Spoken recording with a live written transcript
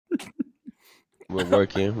We're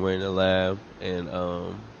working. We're in the lab, and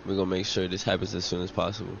we're gonna make sure this happens as soon as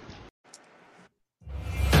possible.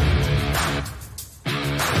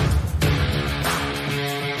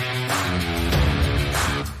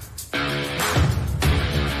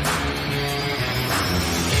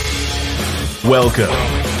 Welcome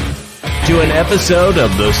to an episode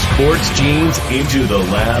of the Sports Genes Into the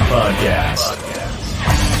Lab podcast,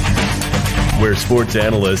 where sports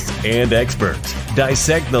analysts and experts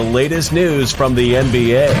dissect the latest news from the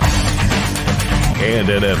NBA and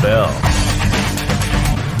NFL,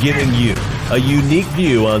 giving you a unique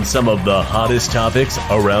view on some of the hottest topics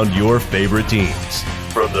around your favorite teams.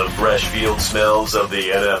 From the fresh field smells of the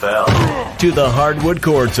NFL to the hardwood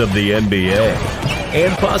courts of the NBA,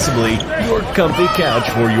 and possibly your comfy couch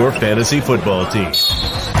for your fantasy football team.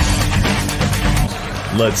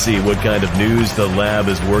 Let's see what kind of news the lab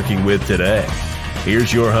is working with today.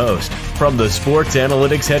 Here's your host from the Sports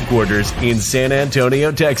Analytics headquarters in San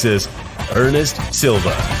Antonio, Texas, Ernest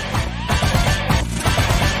Silva.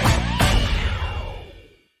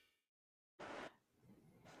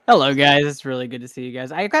 Hello, guys. It's really good to see you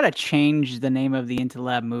guys. I got to change the name of the Into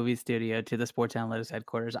Lab movie studio to the Sports Analytics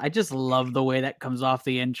headquarters. I just love the way that comes off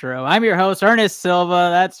the intro. I'm your host, Ernest Silva.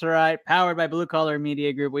 That's right. Powered by Blue Collar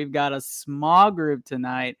Media Group. We've got a small group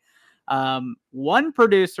tonight. One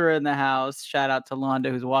producer in the house. Shout out to Londa,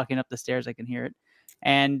 who's walking up the stairs. I can hear it.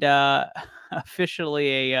 And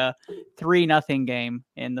officially a 3-0 game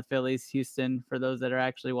in the Phillies-Houston for those that are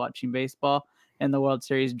actually watching baseball in the World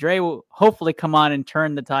Series. Dre will hopefully come on and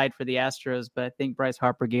turn the tide for the Astros, but I think Bryce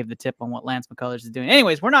Harper gave the tip on what Lance McCullers is doing.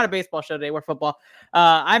 Anyways, we're not a baseball show today. We're football.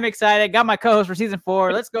 I'm excited. Got my co-host for season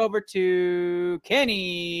 4. Let's go over to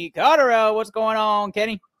Kenny Cotterill. What's going on,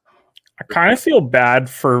 Kenny? I kind of feel bad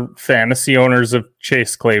for fantasy owners of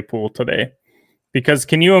Chase Claypool today, because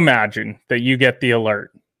can you imagine that you get the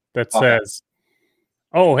alert that says,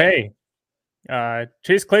 oh, hey,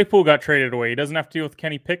 Chase Claypool got traded away. He doesn't have to deal with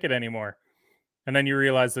Kenny Pickett anymore. And then you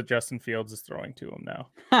realize that Justin Fields is throwing to him now.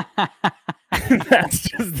 That's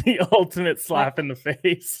just the ultimate slap in the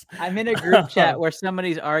face. I'm in a group chat where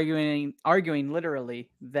somebody's arguing literally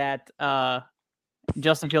that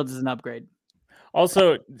Justin Fields is an upgrade.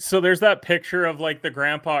 Also, so there's that picture of like the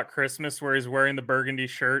grandpa at Christmas where he's wearing the burgundy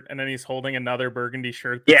shirt and then he's holding another burgundy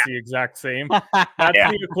shirt that's the exact same. That's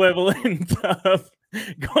the equivalent of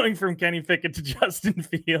going from Kenny Pickett to Justin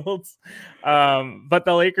Fields. But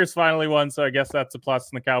the Lakers finally won, so I guess that's a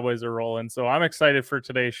plus, and the Cowboys are rolling. So I'm excited for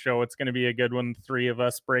today's show. It's going to be a good one. 3 of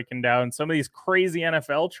us breaking down some of these crazy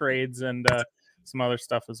NFL trades and some other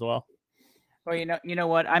stuff as well. Well, you know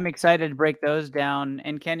what? I'm excited to break those down.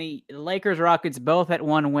 And Kenny, Lakers, Rockets, both at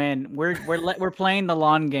 1 win. We're playing the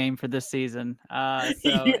long game for this season. So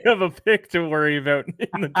you have a pick to worry about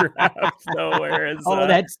in the draft, though. Whereas,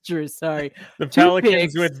 that's true. Sorry, the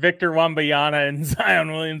Pelicans with Victor Wembanyama and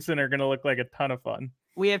Zion Williamson are going to look like a ton of fun.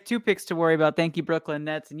 We have 2 picks to worry about. Thank you, Brooklyn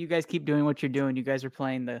Nets, and you guys keep doing what you're doing. You guys are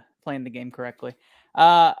playing the game correctly.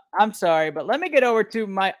 I'm sorry, but let me get over to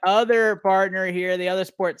my other partner here, the other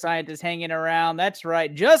sports scientist hanging around. That's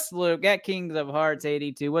right, just Luke at Kings of Hearts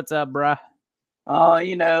 82. What's up, bruh?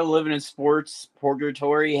 Living in sports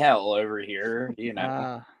purgatory hell over here,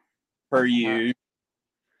 per you,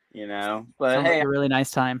 But sounds like a really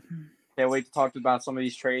nice time. Can't wait to talk about some of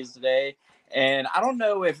these trades today. And I don't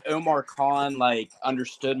know if Omar Khan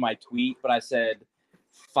understood my tweet, but I said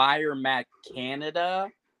fire Matt Canada,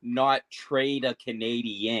 not trade a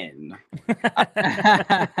Canadian.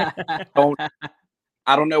 I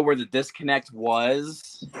don't know where the disconnect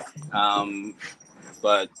was,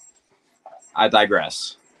 but I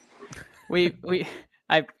digress. Luke,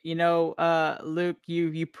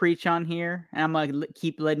 you preach on here, and I'm gonna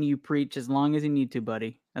keep letting you preach as long as you need to,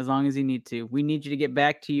 buddy. As long as you need to. We need you to get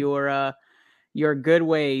back to your good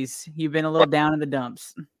ways. You've been a little down in the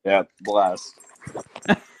dumps. Yeah, blessed.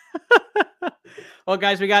 Well,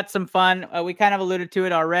 guys, we got some fun. We kind of alluded to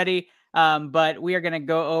it already, but we are going to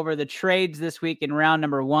go over the trades this week in round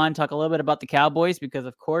number 1, talk a little bit about the Cowboys, because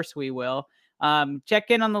of course we will.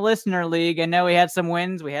 Check in on the listener league. I know we had some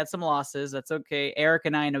wins. We had some losses. That's okay. Eric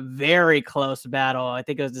and I in a very close battle. I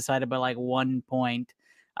think it was decided by 1 point.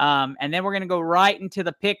 And then we're going to go right into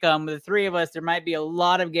the pick'em. The 3 of us, there might be a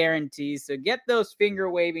lot of guarantees. So get those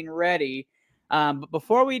finger waving ready. But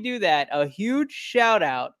before we do that, a huge shout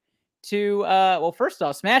out to, first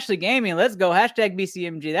off, Smashly Gaming. Let's go. Hashtag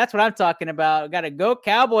BCMG. That's what I'm talking about. Got to go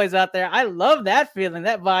Cowboys out there. I love that feeling.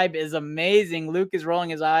 That vibe is amazing. Luke is rolling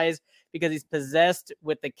his eyes because he's possessed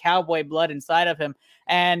with the cowboy blood inside of him.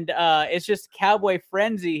 And it's just cowboy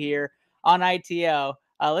frenzy here on ITO.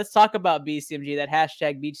 let's talk about BCMG, that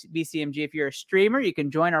hashtag BCMG. If you're a streamer, you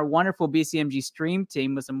can join our wonderful BCMG stream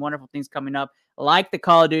team with some wonderful things coming up, like the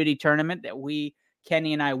Call of Duty tournament that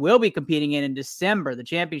Kenny and I will be competing in December, the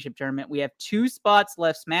championship tournament. We have 2 spots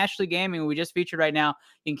left. Smashly Gaming, we just featured right now.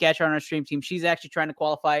 You can catch her on our stream team. She's actually trying to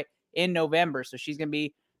qualify in November, so she's going to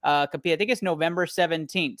be compete. I think it's November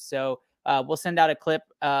 17th. So we'll send out a clip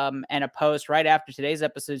and a post right after today's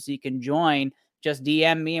episode, so you can join. Just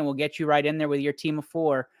DM me and we'll get you right in there with your team of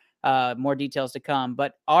 4. More details to come.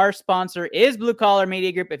 But our sponsor is Blue Collar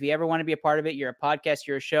Media Group. If you ever want to be a part of it, you're a podcast,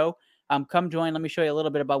 you're a show, come join. Let me show you a little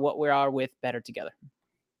bit about what we are with Better Together.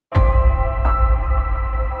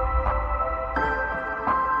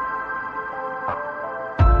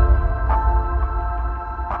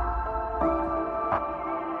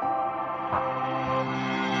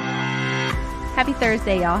 Happy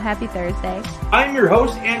Thursday, y'all. Happy Thursday. I'm your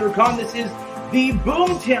host, Andrew Kahn. This is the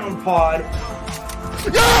Boomtown Pod.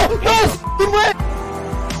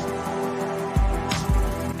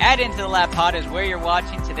 Add Into the Lab Pod is where you're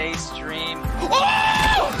watching today's stream.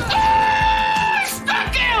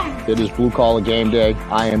 Stuck him! It is Blue Collar Game Day.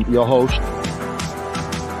 I am your host.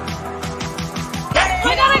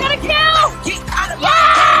 I got a kill!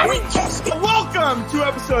 Yes! Welcome to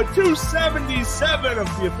episode 277 of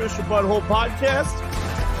the Official Butthole Podcast.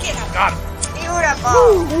 Got him.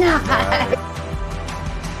 Beautiful.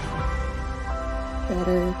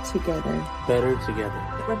 Better together. Better together.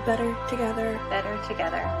 We're better together. Better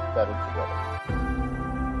together. Better together.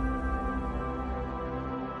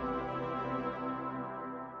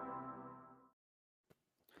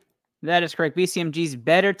 That is correct. BCMG's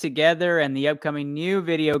Better Together, and the upcoming new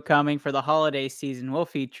video coming for the holiday season will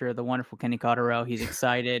feature the wonderful Kenny Cotterill. He's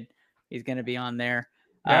excited. He's going to be on there.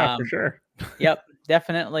 Yeah, for sure. Yep,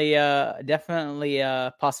 definitely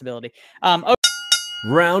a possibility. Okay.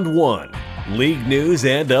 Round 1. League news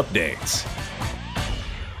and updates.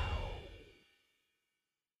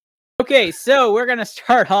 Okay, so we're going to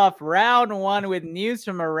start off round 1 with news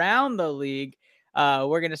from around the league.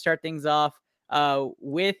 We're going to start things off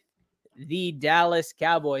with the Dallas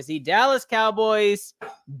Cowboys. The Dallas Cowboys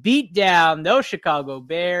beat down those Chicago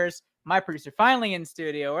Bears. My producer finally in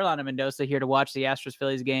studio, Orlando Mendoza, here to watch the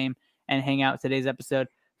Astros-Phillies game and hang out with today's episode.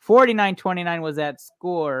 49-29 was that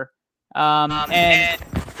score. And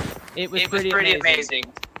it was pretty amazing.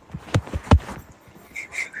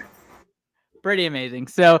 Pretty amazing.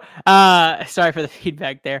 So, sorry for the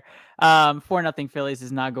feedback there. 4-0 Phillies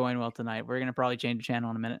is not going well tonight. We're going to probably change the channel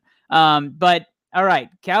in a minute. But all right,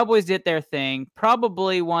 Cowboys did their thing.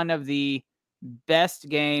 Probably one of the best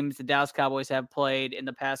games the Dallas Cowboys have played in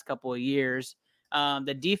the past couple of years.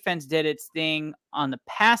 The defense did its thing on the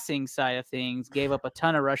passing side of things, gave up a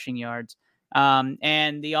ton of rushing yards.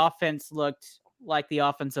 And the offense looked like the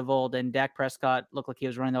offense of old, and Dak Prescott looked like he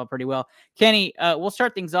was running the ball pretty well. Kenny, we'll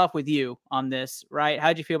start things off with you on this, right?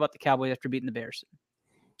 How'd you feel about the Cowboys after beating the Bears?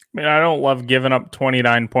 I mean, I don't love giving up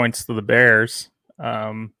 29 points to the Bears.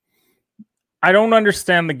 I don't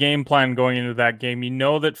understand the game plan going into that game. You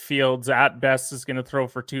know that Fields at best is going to throw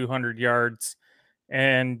for 200 yards,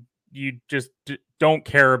 and you just don't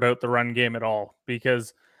care about the run game at all,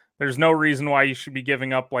 because there's no reason why you should be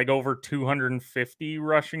giving up like over 250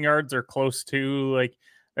 rushing yards or close to. Like,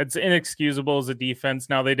 it's inexcusable as a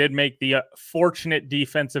defense. Now, they did make the fortunate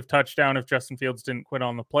defensive touchdown if Justin Fields didn't quit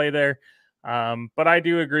on the play there. But I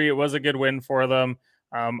do agree it was a good win for them.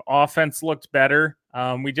 Offense looked better.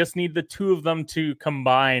 We just need the two of them to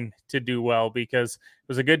combine to do well, because it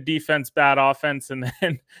was a good defense, bad offense, and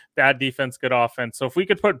then bad defense, good offense. So if we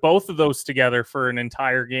could put both of those together for an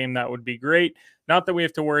entire game, that would be great. Not that we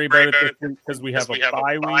have to worry about it this week, because we have a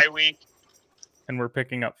bye week and we're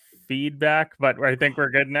picking up feedback, but I think we're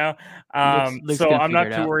good now. Looks so I'm not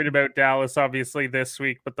too out. worried about Dallas, obviously, this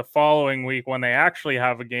week, but the following week when they actually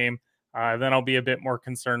have a game, then I'll be a bit more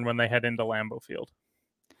concerned when they head into Lambeau Field.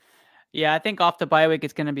 Yeah, I think off the bye week,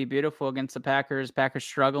 it's going to be beautiful against the Packers. Packers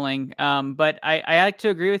struggling. But I like to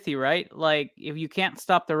agree with you, right? Like, if you can't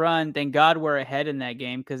stop the run, thank God we're ahead in that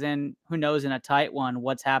game, because then who knows in a tight one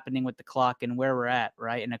what's happening with the clock and where we're at,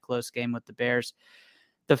 right? In a close game with the Bears.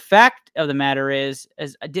 The fact of the matter is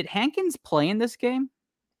did Hankins play in this game?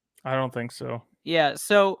 I don't think so. Yeah,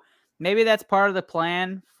 so maybe that's part of the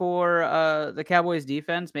plan for the Cowboys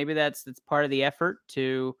defense. Maybe that's part of the effort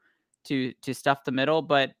to stuff the middle,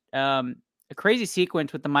 but a crazy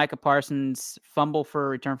sequence with the Micah Parsons fumble for a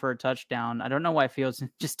return for a touchdown. I don't know why Fields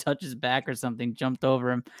just touched his back or something, jumped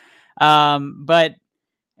over him. But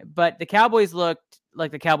the Cowboys looked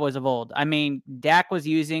like the Cowboys of old. I mean, Dak was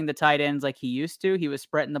using the tight ends like he used to. He was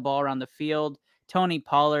spreading the ball around the field. Tony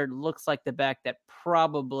Pollard looks like the back that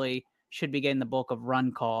probably should be getting the bulk of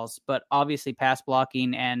run calls, but obviously pass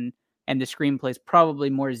blocking and the screenplay is probably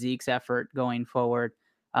more Zeke's effort going forward.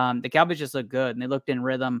 The Cowboys just look good, and they looked in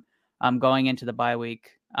rhythm going into the bye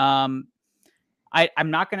week. I'm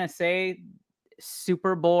not going to say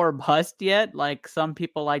Super Bowl or bust yet, like some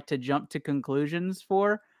people like to jump to conclusions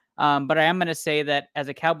for. But I am going to say that as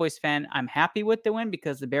a Cowboys fan, I'm happy with the win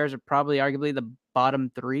because the Bears are probably arguably the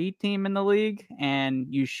bottom 3 team in the league, and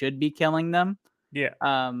you should be killing them. Yeah.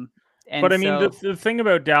 But I mean, the thing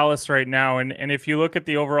about Dallas right now, and if you look at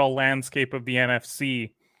the overall landscape of the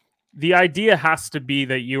NFC, the idea has to be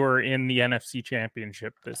that you are in the NFC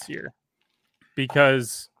Championship this year,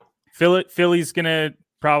 because Philly's going to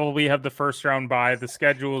probably have the first round bye. The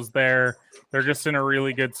schedule's there. They're just in a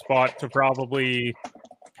really good spot to probably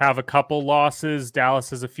have a couple losses. Dallas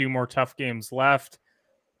has a few more tough games left.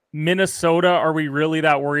 Minnesota, are we really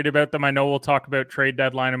that worried about them? I know we'll talk about trade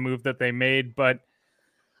deadline, a move that they made, but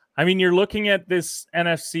I mean, you're looking at this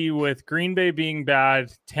NFC with Green Bay being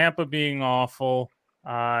bad, Tampa being awful,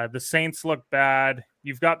 the Saints look bad.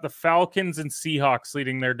 You've got the Falcons and Seahawks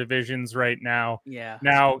leading their divisions right now. Yeah.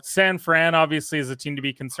 Now, San Fran obviously is a team to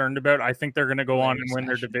be concerned about. I think they're going to go on and win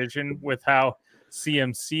their division with how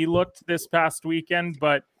CMC looked this past weekend,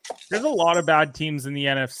 but there's a lot of bad teams in the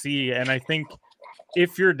NFC, and I think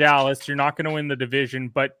if you're Dallas, you're not going to win the division,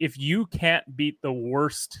 but if you can't beat the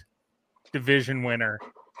worst division winner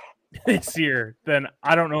this year, then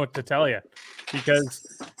I don't know what to tell you, because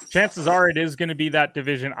chances are it is going to be that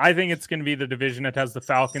division. I think it's going to be the division that has the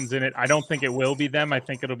Falcons in it. I don't think it will be them. I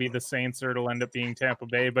think it'll be the Saints, or it'll end up being Tampa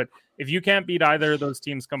Bay. But if you can't beat either of those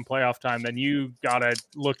teams come playoff time, then you got to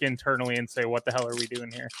look internally and say, what the hell are we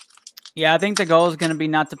doing here? Yeah, I think the goal is going to be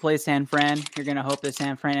not to play San Fran. You're going to hope that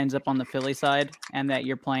San Fran ends up on the Philly side and that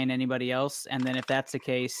you're playing anybody else. And then if that's the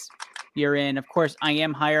case, you're in. Of course, I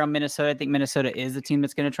am higher on Minnesota. I think Minnesota is the team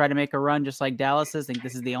that's going to try to make a run, just like Dallas is. I think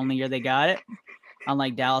this is the only year they got it.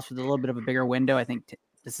 Unlike Dallas with a little bit of a bigger window, I think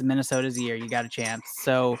this is Minnesota's year. You got a chance.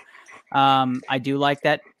 So I do like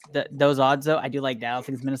that. Those odds, though. I do like Dallas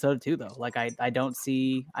against Minnesota, too, though. Like, I don't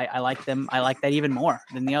see – I like them. I like that even more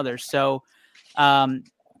than the others. So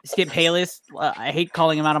Skip Bayless, I hate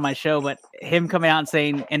calling him out on my show, but him coming out and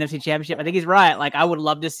saying NFC Championship, I think he's right. Like, I would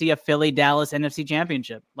love to see a Philly-Dallas NFC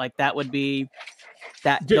Championship. Like, that would be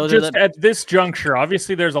that. Just at this juncture,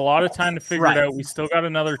 obviously there's a lot of time to figure it out. We still got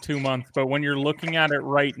another 2 months, but when you're looking at it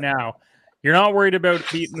right now, you're not worried about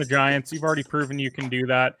beating the Giants. You've already proven you can do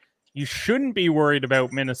that. You shouldn't be worried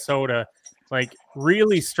about Minnesota. Like,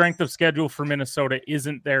 really, strength of schedule for Minnesota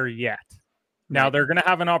isn't there yet. Now, they're going to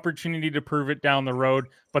have an opportunity to prove it down the road,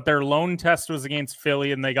 but their lone test was against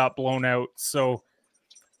Philly, and they got blown out. So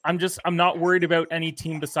I'm not worried about any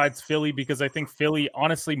team besides Philly, because I think Philly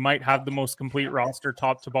honestly might have the most complete roster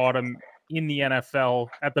top to bottom in the NFL,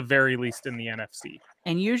 at the very least in the NFC.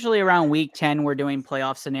 And usually around week 10, we're doing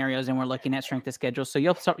playoff scenarios and we're looking at strength of schedule. So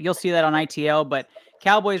you'll see that on ITL, but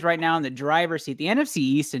Cowboys right now in the driver's seat, the NFC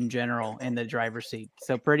East in general in the driver's seat.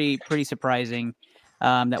 So pretty surprising.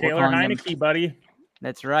 That Taylor we're calling Heineke, them. Buddy.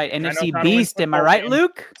 That's right. NFC Beast. Am I right,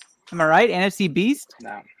 Luke? Am I right? NFC Beast?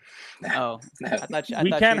 No. Oh,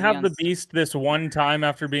 We can't have the Beast this one time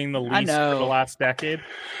after being the least for the last decade.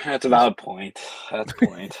 That's a valid point. That's a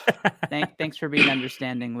point. Thanks for being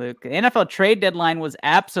understanding, Luke. The NFL trade deadline was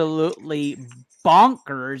absolutely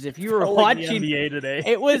bonkers. If you were watching the NBA today,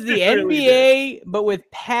 it was the NBA, but with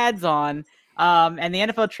pads on. And the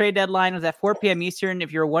NFL trade deadline was at 4 p.m. Eastern.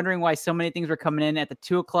 If you're wondering why so many things were coming in at the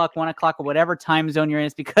 2 o'clock, 1 o'clock, or whatever time zone you're in,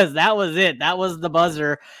 it's because that was it. That was the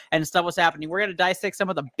buzzer and stuff was happening. We're going to dissect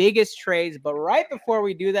some of the biggest trades. But right before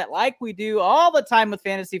we do that, like we do all the time with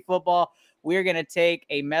fantasy football, we're going to take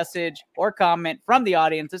a message or comment from the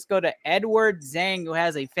audience. Let's go to Edward Zhang, who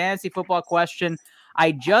has a fantasy football question.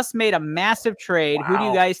 I just made a massive trade. Wow. Who do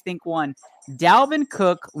you guys think won? Dalvin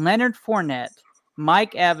Cook, Leonard Fournette,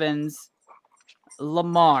 Mike Evans,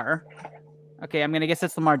 Lamar. Okay, I'm going to guess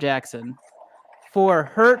that's Lamar Jackson. For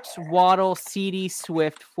Hurts, Waddle, CD,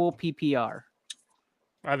 Swift, full PPR.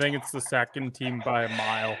 I think it's the second team by a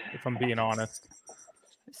mile, if I'm being honest.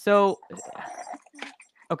 So,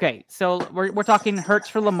 okay, so we're talking Hurts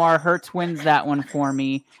for Lamar. Hurts wins that one for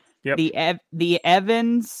me. Yep. The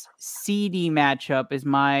Evans CD matchup is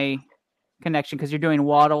my connection, because you're doing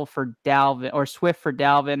Waddle for Dalvin or Swift for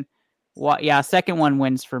Dalvin. Yeah, second one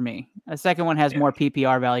wins for me. The second one has more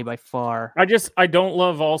PPR value by far. I don't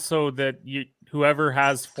love also that whoever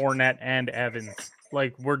has Fournette and Evans,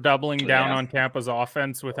 like, we're doubling down on Tampa's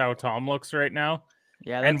offense with how Tom looks right now.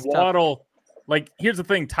 Yeah, and that's Waddle, tough. like, here's the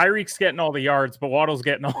thing: Tyreek's getting all the yards, but Waddle's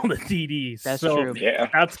getting all the TDs. That's so true. Yeah.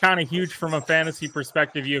 that's kind of huge from a fantasy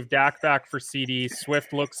perspective. You have Dak back for CD.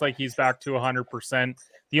 Swift looks like he's back to 100%.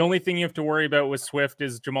 The only thing you have to worry about with Swift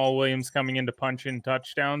is Jamal Williams coming in to punch in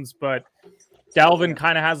touchdowns, but Dalvin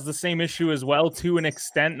kind of has the same issue as well, to an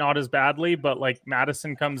extent, not as badly, but like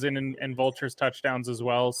Madison comes in and vultures touchdowns as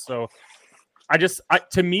well. So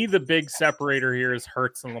to me, the big separator here is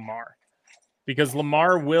Hurts and Lamar, because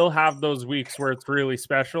Lamar will have those weeks where it's really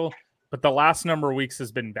special, but the last number of weeks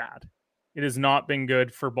has been bad. It has not been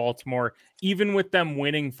good for Baltimore. Even with them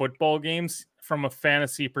winning football games, from a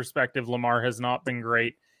fantasy perspective, Lamar has not been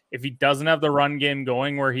great. If he doesn't have the run game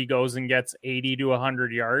going where he goes and gets 80 to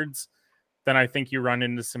 100 yards, then I think you run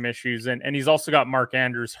into some issues. And he's also got Mark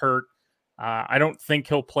Andrews hurt. I don't think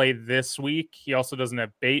he'll play this week. He also doesn't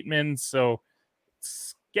have Bateman. So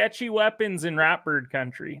sketchy weapons in Ratbird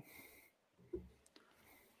country.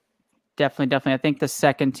 Definitely. I think the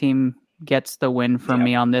second team gets the win for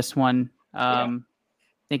me on this one. I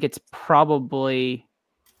think it's probably,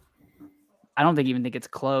 I don't even think it's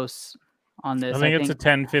close on this. I think it's a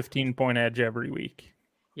 10, 15 point edge every week.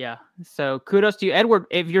 Yeah. So kudos to you, Edward.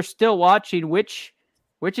 If you're still watching, which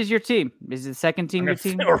is your team? Is the second team your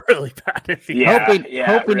team? Feel really bad if you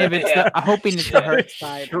hoping it's the Hurts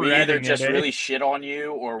side. We either just really shit on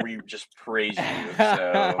you or we just praise you.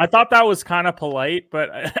 So. I thought that was kind of polite, but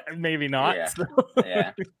maybe not. Yeah. So.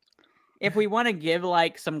 Yeah. If we want to give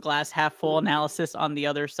like some glass half full analysis on the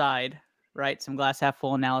other side, right? Some glass half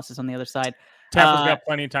full analysis on the other side. Tampa's got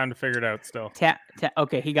plenty of time to figure it out still.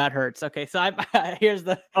 Okay, he got Hurts. Okay, so here's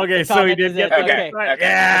the. Okay, the so he did get. Okay.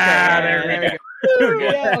 Yeah, there we go.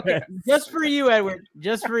 Yeah, okay. Just for you, Edward.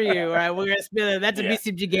 Just for you. All right, we're gonna spin it. That's a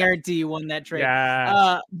BCG guarantee you won that trade.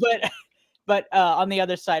 Yeah. But on the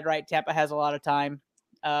other side, right? Tampa has a lot of time,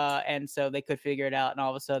 and so they could figure it out, and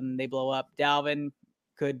all of a sudden they blow up. Dalvin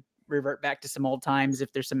could revert back to some old times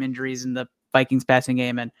if there's some injuries in the Vikings passing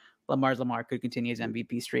game, and Lamar could continue his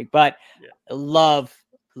MVP streak. But love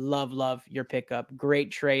your pickup.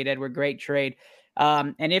 Great trade, Edward. Great trade.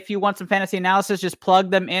 And if you want some fantasy analysis, just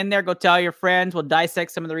plug them in there. Go tell your friends. We'll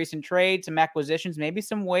dissect some of the recent trades, some acquisitions, maybe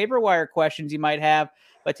some waiver wire questions you might have.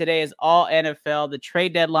 But today is all NFL, the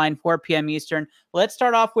trade deadline, 4 p.m. Eastern. Let's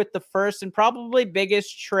start off with the first and probably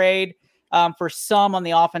biggest trade for some on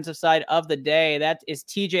the offensive side of the day. That is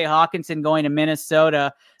TJ Hawkinson going to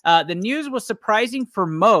Minnesota. The news was surprising for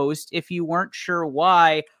most if you weren't sure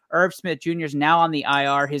why. Irv Smith Jr. is now on the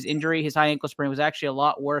IR. His injury, his high ankle sprain, was actually a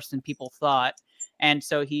lot worse than people thought. And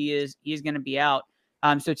so he's going to be out.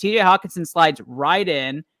 So TJ Hawkinson slides right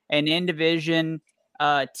in an in-division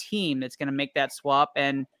team that's going to make that swap.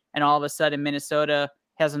 And all of a sudden Minnesota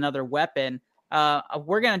has another weapon.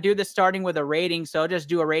 We're going to do this starting with a rating. So I'll just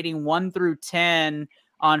do a rating 1 through 10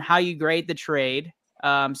 on how you grade the trade.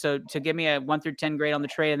 So to give me a 1 through 10 grade on the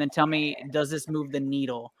trade, and then tell me, does this move the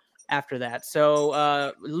needle after that?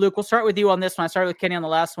 So Luke, we'll start with you on this one. I started with Kenny on the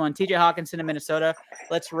last one. TJ Hawkinson in Minnesota.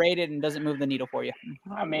 Let's rate it, and does it move the needle for you?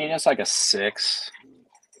 I mean, it's like a 6,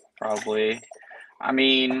 probably. I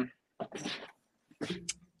mean,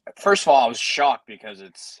 first of all, I was shocked because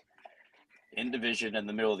it's in division in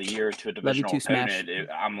the middle of the year to a divisional opponent.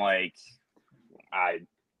 I'm like, I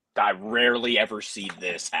rarely ever see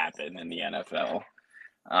this happen in the NFL.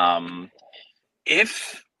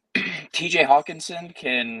 If TJ Hawkinson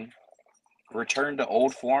can return to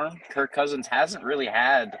old form, Kirk Cousins hasn't really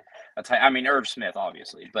had Irv Smith,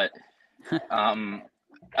 obviously, but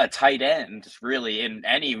a tight end really in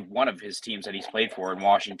any one of his teams that he's played for in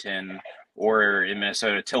Washington or in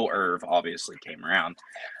Minnesota till Irv obviously came around.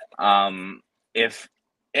 If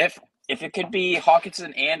it could be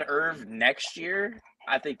Hawkinson and Irv next year,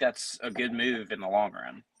 I think that's a good move in the long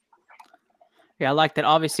run. Yeah, I like that.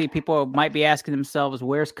 Obviously, people might be asking themselves,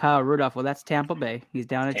 where's Kyle Rudolph? Well, that's Tampa Bay. He's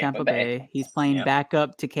down at Tampa Bay. He's playing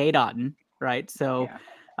backup to Cade Otton, right? So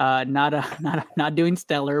not doing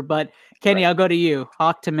stellar. But Kenny, I'll go to you.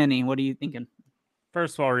 Hawk to Mini. What are you thinking?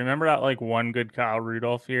 First of all, remember that like one good Kyle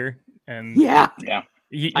Rudolph here? And I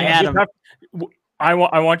had him. I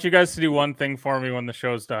want you guys to do one thing for me when the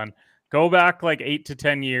show's done. Go back like 8 to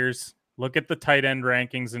 10 years, look at the tight end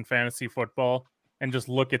rankings in fantasy football, and just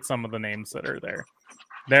look at some of the names that are there.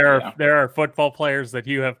 There are football players that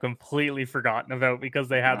you have completely forgotten about because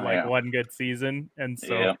they had one good season. And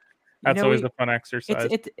so that's always a fun exercise.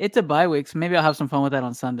 It's a bye week, so maybe I'll have some fun with that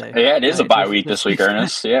on Sunday. Yeah, it is a bye week this week,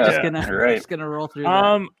 Ernest. Yeah, just gonna roll through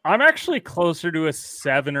that. I'm actually closer to a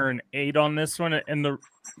 7 or an 8 on this one. And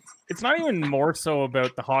it's not even more so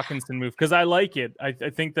about the Hawkinson move because I like it. I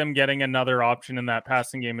think them getting another option in that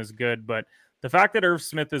passing game is good, but The fact that Irv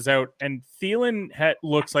Smith is out and Thielen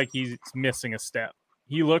looks like he's missing a step.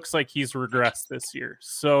 He looks like he's regressed this year.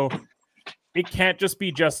 So it can't just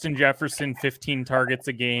be Justin Jefferson 15 targets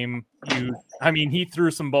a game. He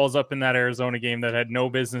threw some balls up in that Arizona game that had no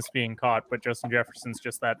business being caught, but Justin Jefferson's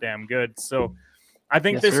just that damn good. So I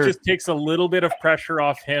think this just takes a little bit of pressure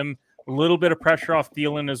off him, a little bit of pressure off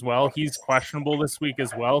Thielen as well. He's questionable this week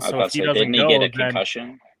as well. So if he doesn't go, get a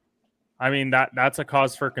concussion? That's a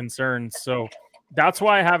cause for concern. So that's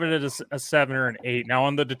why I have it at a 7 or an 8. Now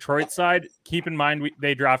on the Detroit side, keep in mind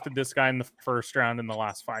they drafted this guy in the first round in the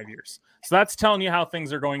last 5 years. So that's telling you how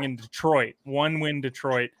things are going in Detroit. 1-win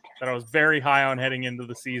Detroit that I was very high on heading into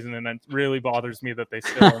the season, and it really bothers me that they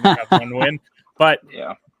still only have 1 win. But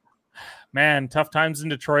yeah, man, tough times in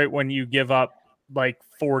Detroit when you give up like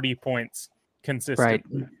 40 points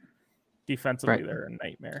consistently. Right. Defensively, they're a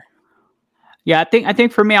nightmare. Yeah, I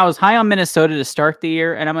think for me, I was high on Minnesota to start the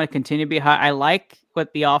year, and I'm going to continue to be high. I like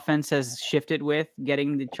what the offense has shifted with,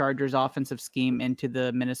 getting the Chargers' offensive scheme into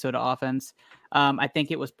the Minnesota offense. I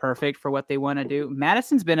think it was perfect for what they want to do.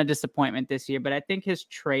 Madison's been a disappointment this year, but I think his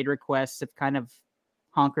trade requests have kind of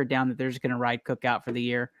honkered down that they're just going to ride Cook out for the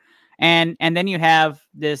year. And then you have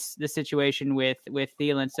this situation with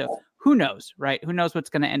Thielen. So who knows, right? Who knows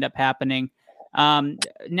what's going to end up happening?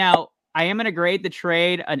 Now, I am going to grade the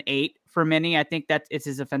trade an 8 for many. I think that it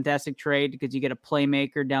is a fantastic trade because you get a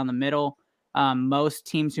playmaker down the middle. Most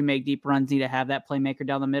teams who make deep runs need to have that playmaker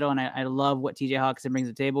down the middle, and I love what TJ Hawkinson brings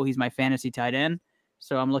to the table. He's my fantasy tight end,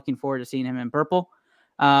 so I'm looking forward to seeing him in purple.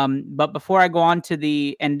 But before I go on to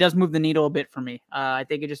and it does move the needle a bit for me. I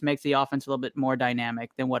think it just makes the offense a little bit more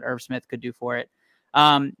dynamic than what Irv Smith could do for it.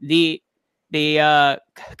 The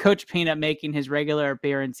Coach Peanut making his regular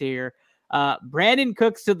appearance here. Brandon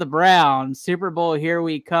Cooks to the Browns. Super Bowl, here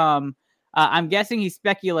we come. I'm guessing he's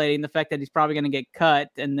speculating the fact that he's probably going to get cut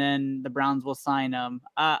and then the Browns will sign him.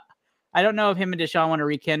 I don't know if him and Deshaun want to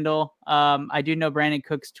rekindle. I do know Brandon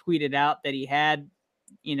Cooks tweeted out that he had,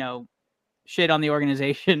 shit on the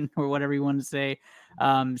organization or whatever you want to say.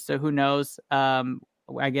 So who knows?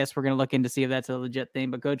 I guess we're going to look into see if that's a legit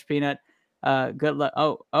thing. But Coach Peanut, good luck.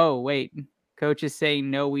 Oh, wait. Coach is saying,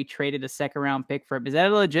 no, we traded a second-round pick for him. Is that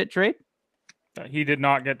a legit trade? He did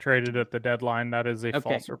not get traded at the deadline. That is a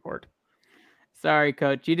false report. Sorry,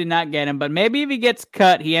 Coach. You did not get him. But maybe if he gets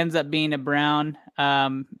cut, he ends up being a Brown.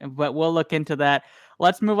 But we'll look into that.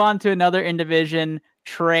 Let's move on to another in-division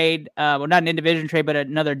trade. Well, not an in-division trade, but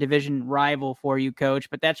another division rival for you, Coach.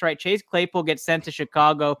 But that's right. Chase Claypool gets sent to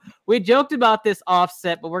Chicago. We joked about this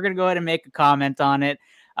offset, but we're going to go ahead and make a comment on it.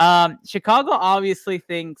 Chicago obviously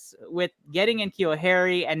thinks with getting in N'Keal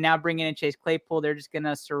Harry and now bringing in Chase Claypool, they're just going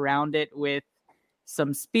to surround it with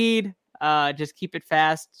some speed. Just keep it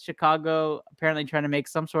fast. Chicago apparently trying to make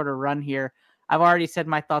some sort of run here. I've already said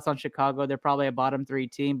my thoughts on Chicago. They're probably a bottom 3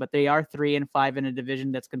 team, but they are 3-5 in a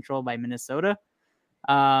division that's controlled by Minnesota.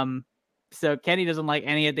 So Kenny doesn't like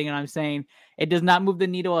anything that I'm saying. It does not move the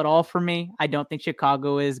needle at all for me. I don't think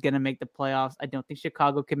Chicago is going to make the playoffs. I don't think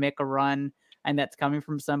Chicago can make a run, and that's coming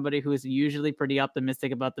from somebody who is usually pretty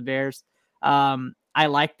optimistic about the Bears. I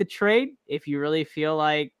like the trade. If you really feel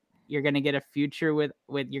like you're going to get a future with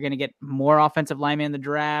you're going to get more offensive linemen in the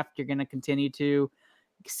draft, you're going to continue to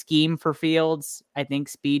scheme for Fields. I think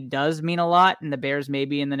speed does mean a lot, and the Bears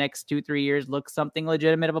maybe in the next 2-3 years look something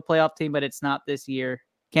legitimate of a playoff team, but it's not this year.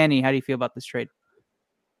 Kenny, how do you feel about this trade?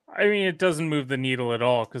 I mean, it doesn't move the needle at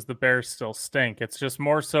all because the Bears still stink. It's just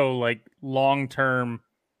more so like long-term,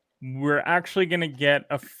 we're actually going to get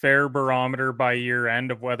a fair barometer by year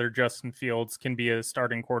end of whether Justin Fields can be a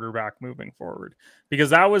starting quarterback moving forward.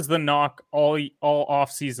 Because that was the knock all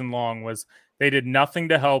off season long was they did nothing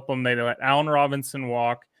to help him. They let Allen Robinson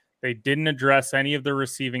walk. They didn't address any of the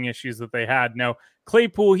receiving issues that they had. Now,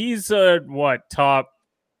 Claypool, he's top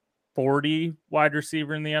 40 wide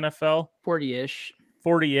receiver in the NFL? 40-ish.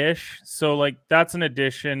 40-ish. So like that's an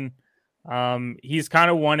addition. He's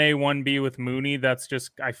kind of 1A, 1B with Mooney. That's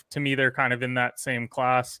just, to me, they're kind of in that same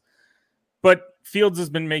class. But Fields has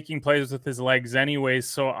been making plays with his legs anyways,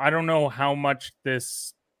 so I don't know how much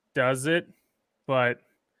this does it, but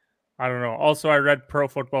I don't know. Also, I read Pro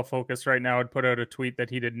Football Focus right now had put out a tweet that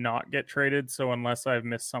he did not get traded, so unless I've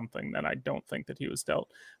missed something, then I don't think that he was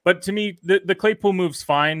dealt. But to me, the Claypool move's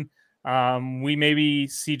fine. We maybe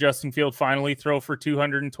see Justin Field finally throw for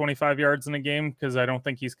 225 yards in a game because I don't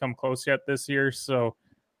think he's come close yet this year. So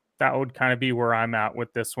that would kind of be where I'm at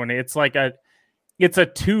with this one. It's like it's a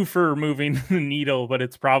 2 for moving the needle, but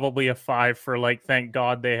it's probably a 5 for like, thank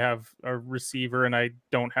God they have a receiver and I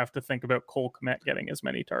don't have to think about Cole Kmet getting as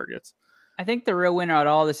many targets. I think the real winner out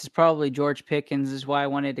of all this is probably George Pickens. Is why I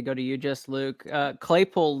wanted to go to you, just Luke.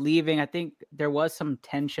 Claypool leaving. I think there was some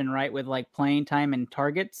tension, right, with like playing time and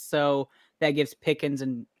targets. So that gives Pickens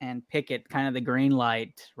and Pickett kind of the green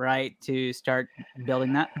light, right, to start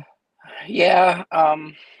building that. Yeah.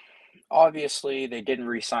 Obviously, they didn't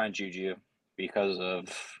re-sign Juju because of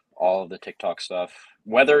all of the TikTok stuff.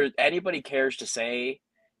 Whether anybody cares to say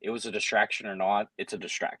it was a distraction or not, it's a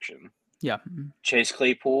distraction. Yeah. Chase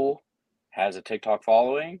Claypool has a TikTok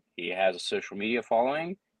following. He has a social media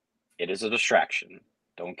following. It is a distraction.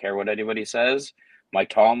 Don't care what anybody says. Mike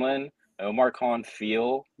Tomlin, Omar Khan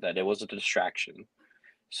feel that it was a distraction.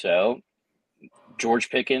 So George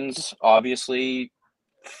Pickens obviously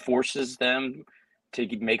forces them to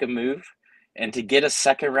make a move and to get a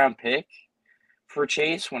second-round pick for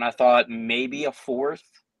Chase when I thought maybe a fourth.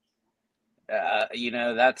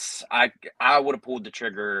 That's I would have pulled the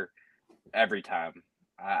trigger every time.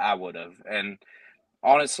 I would have. And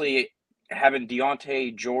honestly, having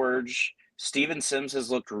Deontay, George, Steven Sims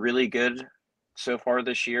has looked really good so far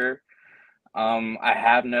this year. I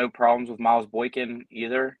have no problems with Miles Boykin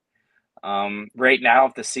either. Right now,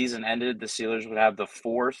 if the season ended, the Steelers would have the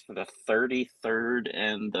 4th, the 33rd,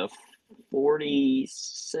 and the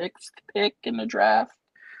 46th pick in the draft,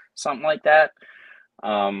 something like that.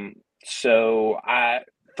 For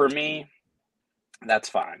me, that's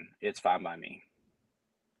fine. It's fine by me.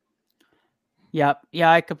 Yeah,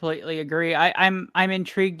 I completely agree. I'm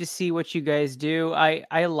intrigued to see what you guys do.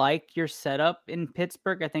 I like your setup in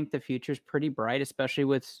Pittsburgh. I think the future's pretty bright, especially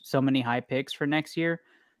with so many high picks for next year.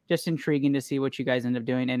 Just intriguing to see what you guys end up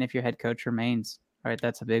doing and if your head coach remains. All right,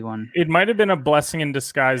 that's a big one. It might have been a blessing in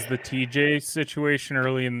disguise, the TJ situation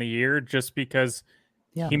early in the year, just because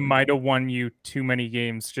he might have won you too many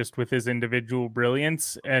games just with his individual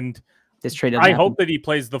brilliance. And this trade I hope that he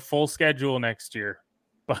plays the full schedule next year.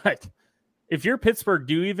 But if you're Pittsburgh,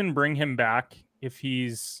 do you even bring him back if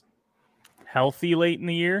he's healthy late in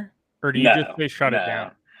the year? Or do you just say shut it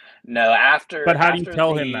down? No, But how do you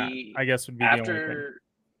tell him that? I guess would be the only thing.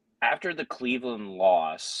 After the Cleveland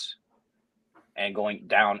loss and going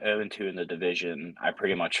down 0-2 in the division, I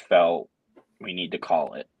pretty much felt we need to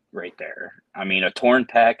call it right there. I mean, a torn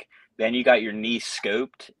pec, then you got your knee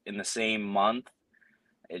scoped in the same month.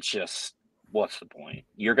 It's just, what's the point?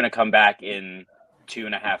 You're going to come back in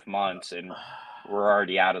 2.5 months and we're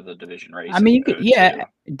already out of the division race. I mean, you could,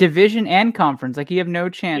 division and conference. Like, you have no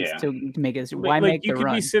chance to make it. Why make the run? You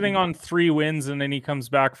could be sitting on 3 wins and then he comes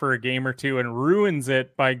back for a game or two and ruins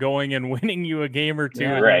it by going and winning you a game or two.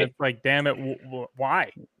 And right. It's like, damn it,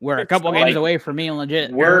 why? We're a couple games away from being legit.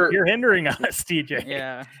 You're hindering us, TJ.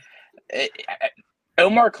 Yeah.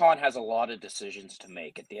 Omar Khan has a lot of decisions to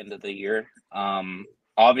make at the end of the year.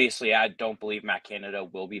 Obviously, I don't believe Matt Canada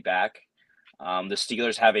will be back. The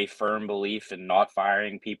Steelers have a firm belief in not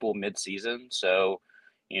firing people mid-season. So,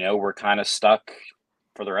 we're kind of stuck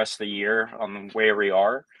for the rest of the year on where we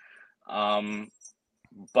are.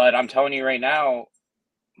 But I'm telling you right now,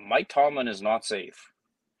 Mike Tomlin is not safe.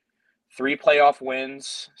 3 playoff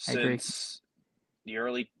wins since the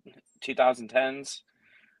early 2010s.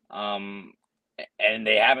 And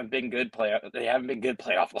they haven't been good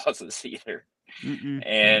playoff losses either.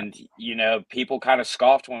 And people kind of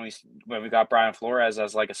scoffed when we got Brian Flores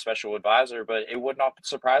as like a special advisor, but it would not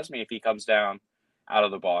surprise me if he comes down out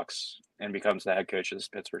of the box and becomes the head coach of the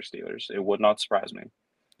Pittsburgh Steelers. It would not surprise me.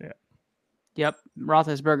 Yeah. Yep.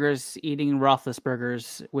 Roethlisberger's eating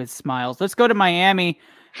Roethlisbergers with smiles. Let's go to Miami.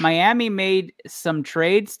 Miami made some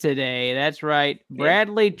trades today. That's right.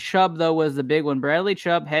 Bradley Chubb, though, was the big one. Bradley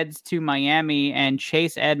Chubb heads to Miami and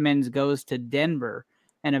Chase Edmonds goes to Denver.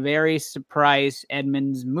 And a very surprised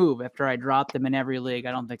Edmonds move after I dropped him in every league.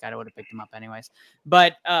 I don't think I would have picked him up anyways.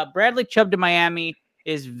 But Bradley Chubb to Miami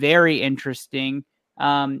is very interesting.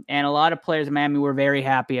 And a lot of players in Miami were very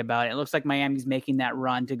happy about it. It looks like Miami's making that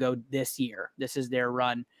run to go this year. This is their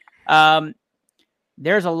run.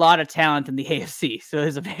 There's a lot of talent in the AFC. So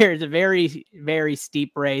there's a very, very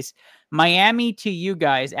steep race. Miami to you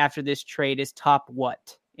guys after this trade is top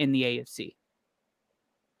what in the AFC?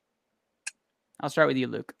 I'll start with you,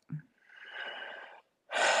 Luke.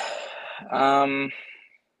 I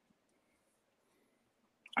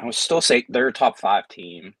would still say they're a top 5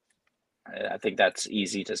 team. I think that's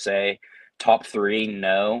easy to say. Top 3,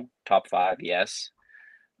 no. Top 5, yes.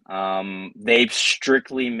 They've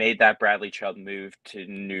strictly made that Bradley Chubb move to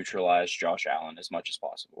neutralize Josh Allen as much as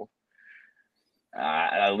possible.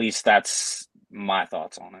 At least that's my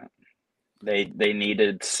thoughts on it. They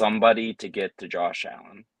needed somebody to get to Josh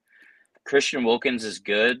Allen. Christian Wilkins is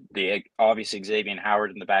good. Obviously Xavier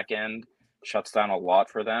Howard in the back end shuts down a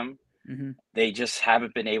lot for them. They just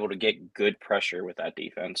haven't been able to get good pressure with that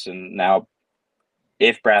defense. And now,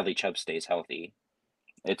 if Bradley Chubb stays healthy,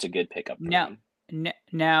 it's a good pickup for them.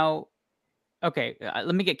 Now, okay,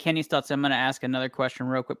 let me get Kenny's thoughts. I'm going to ask another question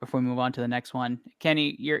real quick before we move on to the next one.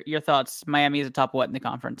 Kenny, your thoughts. Miami is a top what in the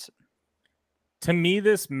conference? To me,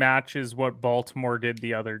 this matches what Baltimore did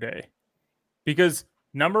the other day. Because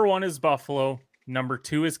number 1 is Buffalo, number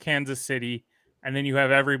 2 is Kansas City, and then you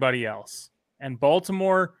have everybody else. And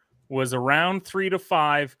Baltimore was around 3 to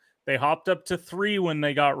 5. They hopped up to 3 when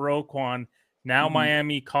they got Roquan. Now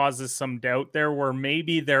Miami causes some doubt there where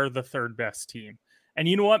maybe they're the third best team. And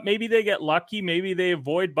you know what? Maybe they get lucky. Maybe they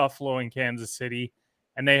avoid Buffalo and Kansas City,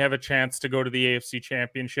 and they have a chance to go to the AFC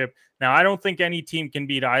Championship. Now, I don't think any team can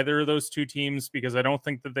beat either of those two teams because I don't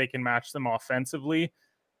think that they can match them offensively.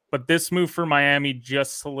 But this move for Miami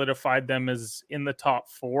just solidified them as in the top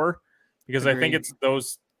 4 because I think it's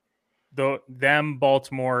them,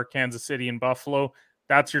 Baltimore, Kansas City, and Buffalo.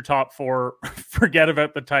 That's your top 4. Forget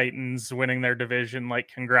about the Titans winning their division. Like,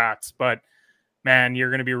 congrats. But man, you're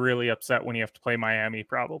going to be really upset when you have to play Miami.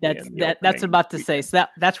 Probably. That's about to say. So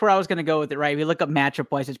that's where I was going to go with it. Right? If you look up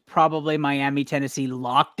matchup wise, it's probably Miami, Tennessee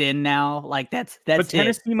locked in now. Like that's. But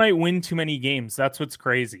Tennessee might win too many games. That's what's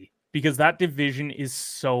crazy because that division is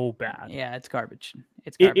so bad. Yeah, it's garbage.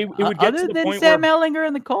 It's garbage. It would get other to the than point Sam where, Ehlinger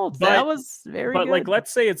and the Colts. That was very. But good. like,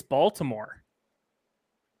 let's say it's Baltimore.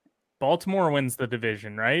 Baltimore wins the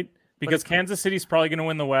division, right? Because Kansas City's probably going to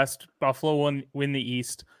win the West. Buffalo will win the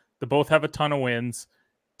East. They both have a ton of wins.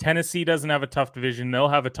 Tennessee doesn't have a tough division. They'll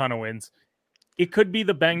have a ton of wins. It could be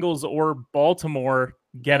the Bengals or Baltimore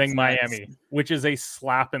getting Miami, which is a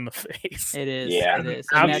slap in the face. It is. Yeah. It is.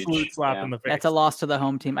 Absolute slap in the face. That's a loss to the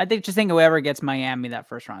home team. I think whoever gets Miami that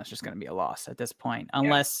first round is just going to be a loss at this point,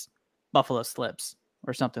 unless Buffalo slips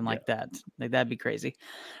or something like that. Like that'd be crazy.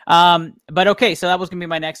 But okay, so that was gonna be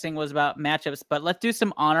my next thing was about matchups. But let's do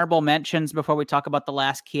some honorable mentions before we talk about the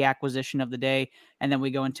last key acquisition of the day, and then we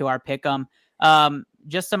go into our pick'em.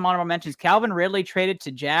 Just some honorable mentions. Calvin Ridley traded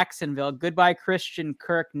to Jacksonville. Goodbye, Christian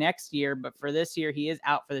Kirk next year, but for this year he is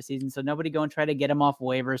out for the season. So nobody go and try to get him off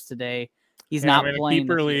waivers today. He's not playing. In a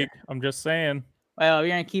keeper league. I'm just saying. Well, if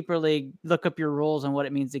you're in a keeper league, look up your rules on what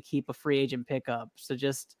it means to keep a free agent pickup. So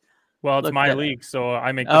just. Well, it's my league, so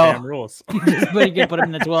I make the damn rules. But you can put him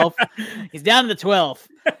in the 12th. He's down to the 12th.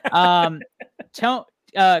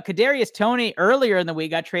 Kadarius Toney earlier in the week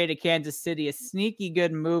got traded to Kansas City. A sneaky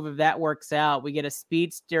good move if that works out. We get a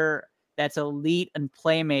speedster that's elite in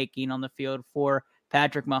playmaking on the field for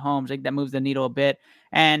Patrick Mahomes. I think that moves the needle a bit.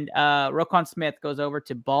 And Roquan Smith goes over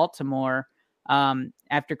to Baltimore.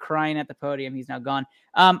 After crying at the podium, he's now gone.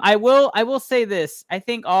 I will say this. I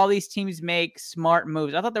think all these teams make smart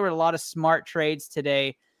moves. I thought there were a lot of smart trades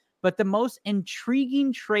today, but the most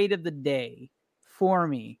intriguing trade of the day for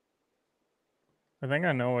me, I think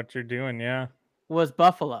I know what you're doing. Yeah. Was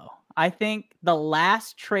Buffalo. I think the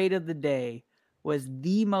last trade of the day was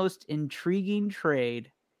the most intriguing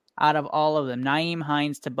trade out of all of them. Nyheim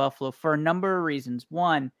Hines to Buffalo for a number of reasons.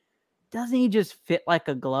 One, doesn't he just fit like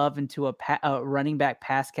a glove into a running back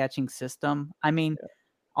pass catching system? I mean,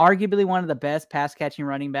 arguably one of the best pass catching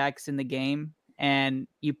running backs in the game. And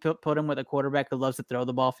you put him with a quarterback who loves to throw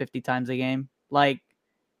the ball 50 times a game. Like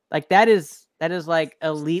that is like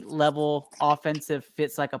elite level offensive,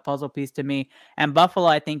 fits like a puzzle piece to me. And Buffalo,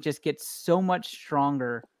 I think, just gets so much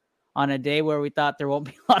stronger on a day where we thought there won't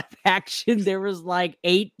be a lot of action. There was like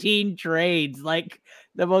 18 trades, like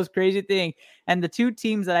the most crazy thing. And the two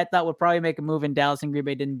teams that I thought would probably make a move in Dallas and Green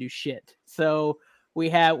Bay didn't do shit. So we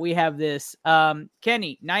have this.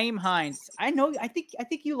 Kenny, Nyheim Hines. I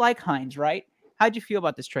think you like Hines, right? How'd you feel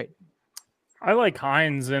about this trade? I like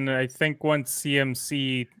Hines, and I think once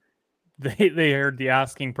CMC they heard the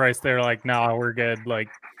asking price, they're like, "No, we're good." Like,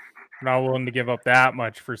 not willing to give up that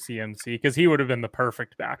much for CMC because he would have been the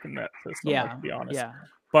perfect back in that system. Yeah, let's be honest. Yeah.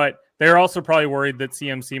 But they're also probably worried that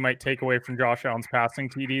CMC might take away from Josh Allen's passing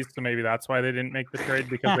TDs, so maybe that's why they didn't make the trade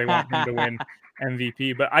because they want him to win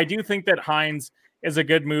MVP. But I do think that Hines is a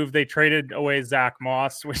good move. They traded away Zach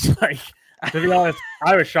Moss, which, like, to be honest,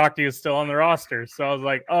 I was shocked he was still on the roster. So I was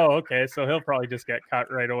like, oh, okay, so he'll probably just get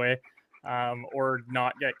cut right away, or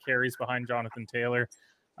not get carries behind Jonathan Taylor.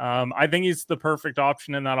 I think he's the perfect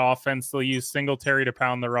option in that offense. They'll use Singletary to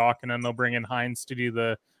pound the rock, and then they'll bring in Hines to do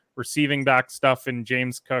the receiving back stuff, and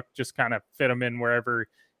James Cook just kind of fit him in wherever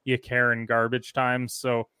you care in garbage time.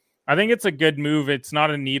 So I think it's a good move. It's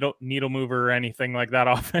not a needle mover or anything like that.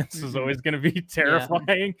 Offense is always going to be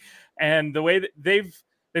terrifying. Yeah. And the way that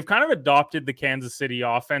they've kind of adopted the Kansas City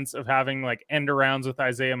offense of having like end arounds with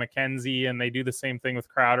Isaiah McKenzie, and they do the same thing with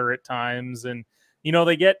Crowder at times. And, you know,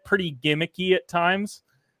 they get pretty gimmicky at times,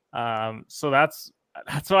 So that's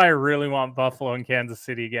why I really want Buffalo and Kansas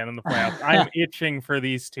City again in the playoffs. I'm itching for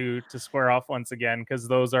these two to square off once again because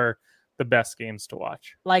those are the best games to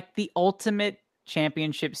watch. Like the ultimate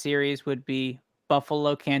championship series would be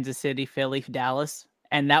Buffalo, Kansas City, Philly, Dallas.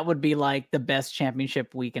 And that would be like the best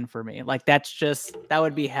championship weekend for me. Like that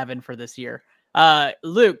would be heaven for this year.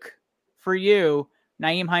 Luke, for you,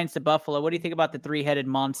 Nyheim Hines to Buffalo. What do you think about the three-headed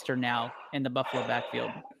monster now in the Buffalo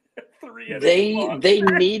backfield? They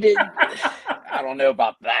needed. I don't know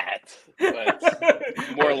about that,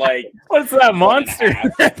 but more like what's that monster?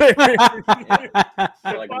 Like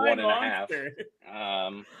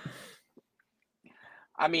 1.5.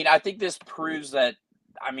 I mean, I think this proves that.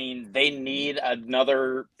 I mean, they need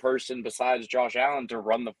another person besides Josh Allen to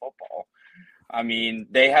run the football. I mean,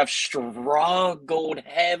 they have struggled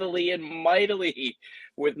heavily and mightily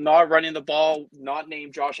with not running the ball, not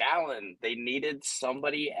named Josh Allen. They needed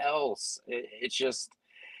somebody else. It's just,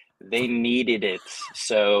 they needed it.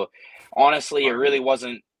 So, honestly, it really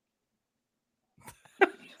wasn't.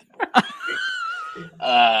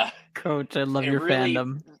 Coach, I love your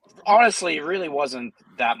fandom. Honestly, it really wasn't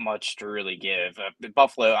that much to really give.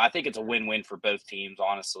 Buffalo, I think it's a win-win for both teams,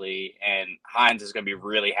 honestly. And Hines is going to be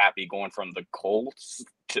really happy going from the Colts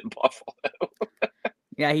to Buffalo.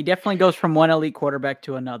 Yeah, he definitely goes from one elite quarterback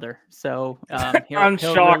to another. So I'm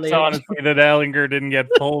shocked, honestly, that Ellinger didn't get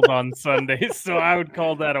pulled on Sunday. So I would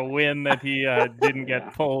call that a win that he didn't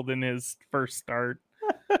get pulled in his first start.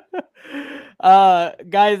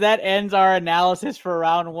 Guys, that ends our analysis for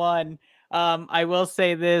round one. I will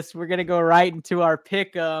say this. We're going to go right into our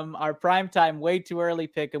pick'em, our primetime, way too early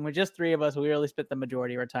pick'em. With just three of us, we really spent the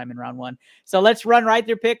majority of our time in round one. So let's run right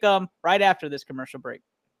through pick'em right after this commercial break.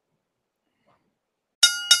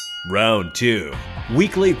 Round two,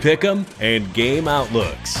 weekly pick'em and game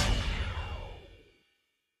outlooks.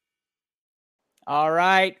 All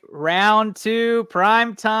right, round two,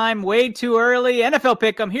 primetime, way too early, NFL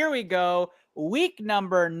pick'em. Here we go. Week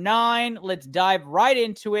number 9. Let's dive right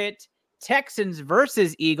into it. Texans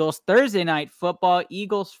versus Eagles, Thursday night football.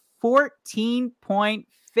 Eagles 14-point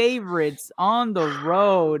favorites on the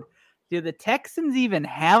road. Do the Texans even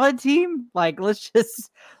have a team? Like, let's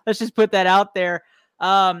just put that out there.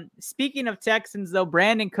 Speaking of Texans, though,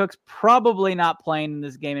 Brandon Cook's probably not playing in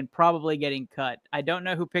this game and probably getting cut. I don't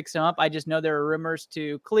know who picks him up. I just know there are rumors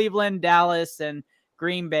to Cleveland, Dallas, and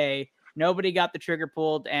Green Bay. Nobody got the trigger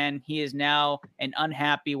pulled, and he is now an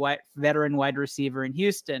unhappy veteran wide receiver in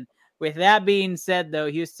Houston. With that being said, though,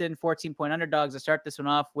 Houston 14-point underdogs to start this one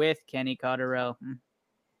off with Kenny Cotterill.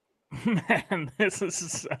 Man, this is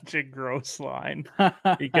such a gross line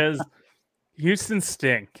because Houston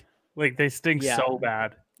stink. Like, they stink so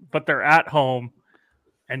bad, but they're at home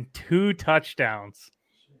and 2 touchdowns.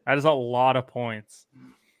 That is a lot of points.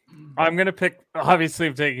 I'm going to pick, obviously,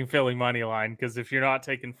 I'm taking Philly money line because if you're not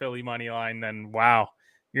taking Philly money line, then wow,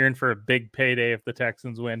 you're in for a big payday if the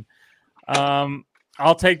Texans win.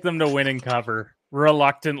 I'll take them to win and cover,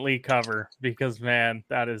 reluctantly cover, because, man,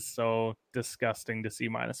 that is so disgusting to see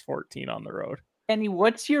 -14 on the road. Kenny,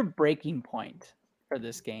 what's your breaking point for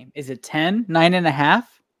this game? Is it 10, 9.5?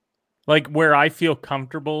 Like where I feel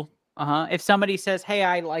comfortable. If somebody says, hey,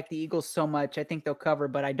 I like the Eagles so much, I think they'll cover,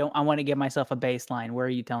 but I want to give myself a baseline. Where are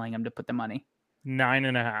you telling them to put the money?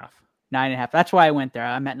 9.5. 9.5. That's why I went there.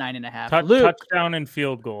 I'm at 9.5. Touchdown and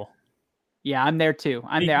field goal. Yeah, I'm there too.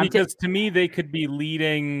 I'm there. Because to me, they could be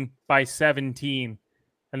leading by 17,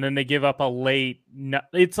 and then they give up a late.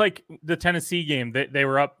 It's like the Tennessee game. They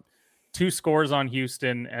were up 2 scores on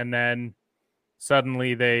Houston, and then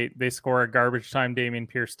suddenly they score a garbage time Dameon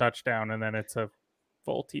Pierce touchdown, and then it's a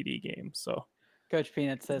full TD game. So Coach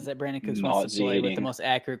Peanut says that Brandon Cooks wants to play with the most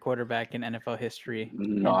accurate quarterback in NFL history.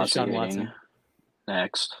 Deshaun Watson.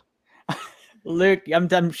 Next. Luke,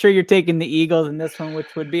 I'm sure you're taking the Eagles in this one,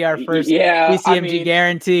 which would be our first BCMG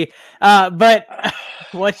guarantee. But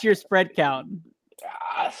what's your spread count?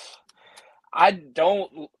 I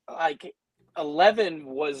don't like 11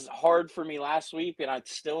 was hard for me last week, and I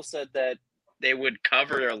still said that they would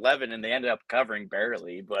cover 11, and they ended up covering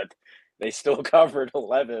barely, but they still covered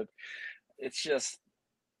 11. It's just,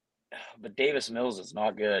 but Davis Mills is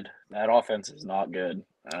not good. That offense is not good.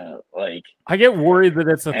 I get worried that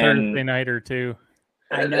it's a Thursday nighter too.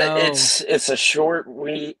 I know it's a short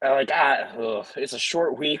week. It's a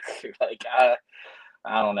short week. I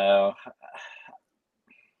don't know.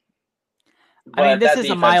 I mean, this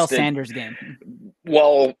is a Miles Sanders game.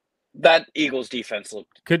 Well, that Eagles defense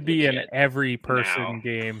could be an every person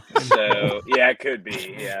game. So yeah, it could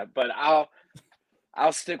be. Yeah, but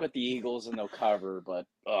I'll stick with the Eagles and they'll cover. But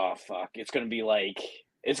oh fuck, it's gonna be like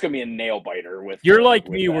it's gonna be a nail biter. With you're like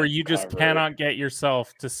with me, that where you just cover. cannot get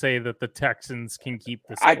yourself to say that the Texans can keep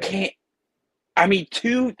this. I can't. I mean,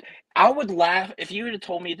 I would laugh if you would have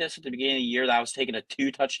told me this at the beginning of the year that I was taking a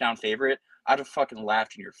 2-touchdown favorite. I'd have fucking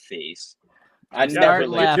laughed in your face. I never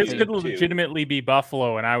laughing. This could legitimately be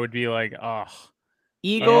Buffalo, and I would be like, oh.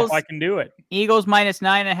 Eagles, I can do it. Eagles minus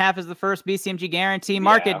 9.5 is the first BCMG guarantee.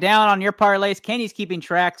 Mark it down on your parlays. Kenny's keeping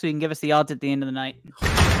track so he can give us the odds at the end of the night.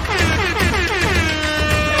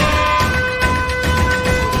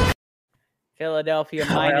 Philadelphia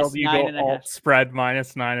minus 9.5. Spread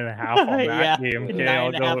minus 9.5 on that game. Okay,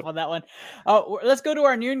 9.5 on that one. Oh, let's go to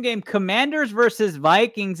our noon game. Commanders versus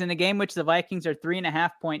Vikings in a game which the Vikings are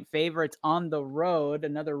 3.5-point favorites on the road.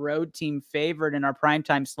 Another road team favorite in our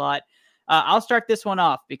primetime slot. I'll start this one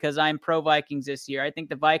off because I'm pro Vikings this year. I think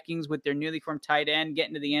the Vikings with their newly formed tight end get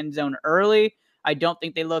into the end zone early. I don't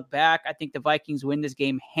think they look back. I think the Vikings win this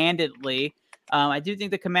game handedly. I do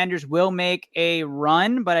think the Commanders will make a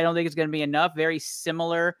run, but I don't think it's going to be enough. Very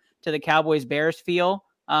similar to the Cowboys-Bears feel.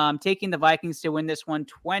 Taking the Vikings to win this one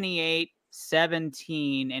 28-17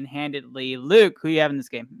 and handedly. Luke, who you have in this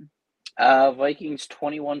game? Vikings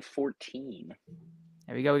 21-14.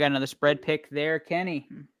 There we go. We got another spread pick there. Kenny?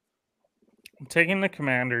 I'm taking the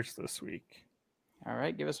Commanders this week. All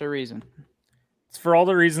right, give us a reason. It's for all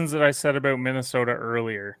the reasons that I said about Minnesota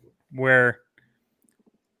earlier, where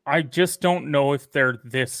I just don't know if they're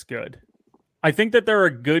this good. I think that they're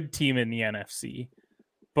a good team in the NFC,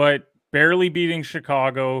 but barely beating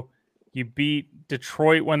Chicago. You beat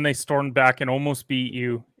Detroit when they stormed back and almost beat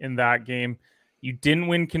you in that game. You didn't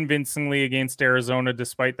win convincingly against Arizona,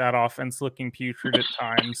 despite that offense looking putrid at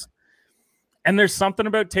times. And there's something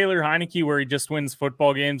about Taylor Heineke where he just wins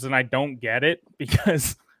football games, and I don't get it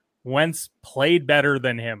because Wentz played better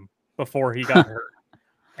than him before he got hurt,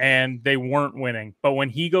 and they weren't winning. But when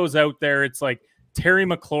he goes out there, it's like Terry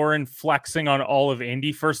McLaurin flexing on all of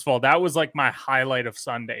Indy. First of all, that was like my highlight of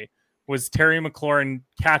Sunday, was Terry McLaurin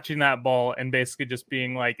catching that ball and basically just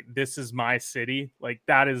being like, this is my city. Like,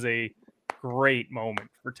 that is a great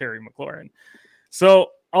moment for Terry McLaurin.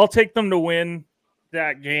 So I'll take them to win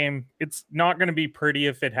that game. It's not going to be pretty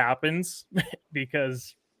if it happens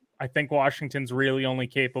because I think Washington's really only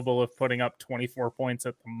capable of putting up 24 points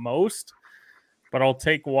at the most, but I'll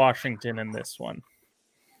take Washington in this one.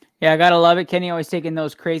 Yeah, I gotta love it. Kenny always taking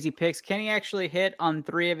those crazy picks. Kenny actually hit on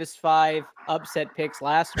 3 of his 5 upset picks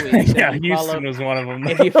last week. So yeah, Houston was one of them.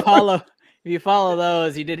 If you follow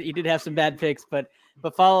those, you did have some bad picks, but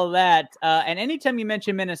follow that. And anytime you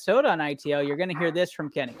mention Minnesota on ITL, you're gonna hear this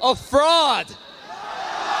from Kenny. A fraud.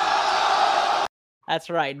 That's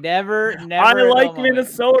right. Never. I like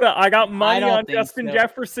Minnesota. I got money on Justin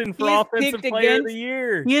Jefferson for Offensive Player of the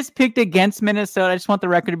Year. He has picked against Minnesota. I just want the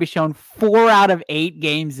record to be shown 4 out of 8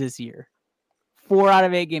 games this year. 4 out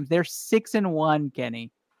of 8 games. They're 6-1,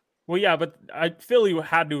 Kenny. Well, yeah, but Philly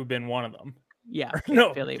had to have been one of them. Yeah.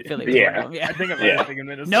 No. Philly. Yeah. Yeah. I think I'm thinking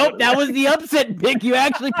Minnesota. Nope, that was the upset pick. You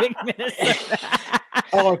actually picked Minnesota.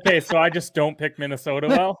 Oh, okay. So I just don't pick Minnesota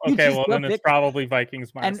well? Okay, well, then it's probably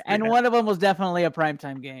Vikings minus. And one of them was definitely a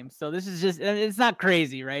primetime game. So this is just, it's not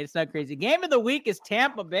crazy, right? It's not crazy. Game of the week is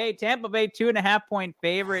Tampa Bay. Tampa Bay 2.5-point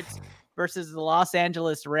favorites versus the Los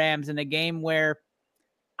Angeles Rams in a game where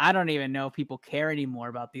I don't even know if people care anymore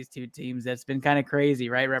about these two teams. That's been kind of crazy,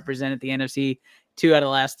 right? Represented the NFC 2 out of the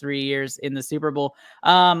last 3 years in the Super Bowl.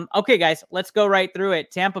 Okay, guys, let's go right through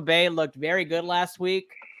it. Tampa Bay looked very good last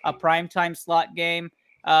week, a primetime slot game.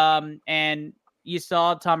 And you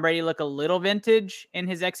saw Tom Brady look a little vintage in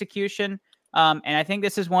his execution. And I think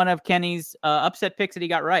this is one of Kenny's upset picks that he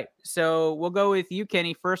got right. So we'll go with you,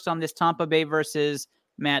 Kenny, first on this Tampa Bay versus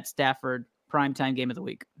Matt Stafford primetime game of the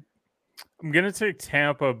week. I'm going to take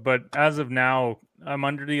Tampa, but as of now, I'm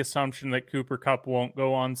under the assumption that Cooper Kupp won't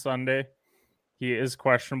go on Sunday. He is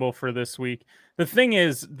questionable for this week. The thing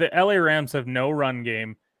is, the LA Rams have no run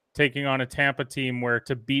game, taking on a Tampa team where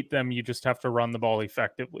to beat them, you just have to run the ball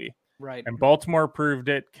effectively. Right. And Baltimore proved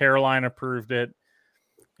it. Carolina proved it.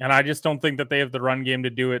 And I just don't think that they have the run game to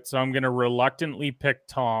do it. So I'm going to reluctantly pick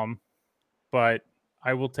Tom, but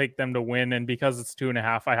I will take them to win. And because it's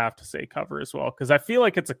 2.5, I have to say cover as well. Because I feel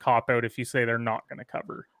like it's a cop-out if you say they're not going to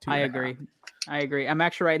cover 2.5. I agree. I'm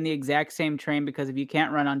actually riding the exact same train because if you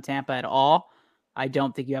can't run on Tampa at all, I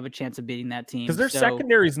don't think you have a chance of beating that team. Because their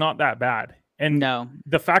secondary is not that bad. And no,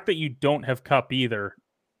 the fact that you don't have Kupp either,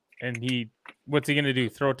 and what's he going to do?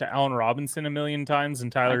 Throw it to Allen Robinson a million times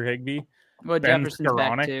and Tyler Higbee? Well, Jefferson's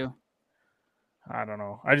back too. I don't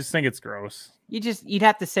know. I just think it's gross. You'd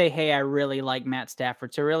have to say, hey, I really like Matt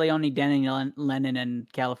Stafford. So really only Denny Lennon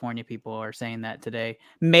and California people are saying that today.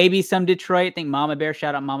 Maybe some Detroit. I think Mama Bear,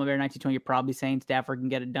 shout out Mama Bear 1920. You're probably saying Stafford can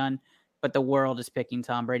get it done, but the world is picking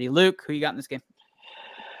Tom Brady. Luke, who you got in this game?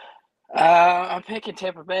 I'm picking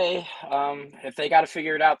Tampa Bay. If they got to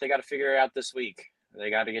figure it out, they got to figure it out this week. They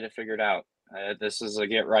got to get it figured out. This is a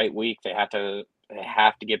get right week. They have to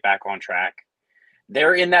get back on track.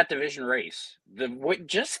 They're in that division race.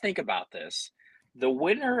 Just think about this. The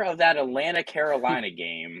winner of that Atlanta-Carolina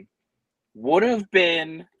game would have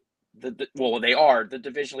been they are the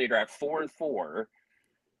division leader at 4-4.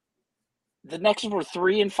 The next were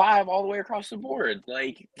 3-5 all the way across the board.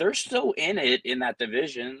 Like, they're still in it in that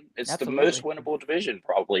division. It's Absolutely. The most winnable division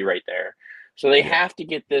probably right there. So they have to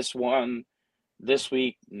get this one this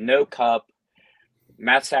week. No Cup.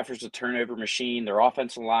 Matt Stafford's a turnover machine. Their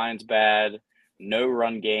offensive line's bad. No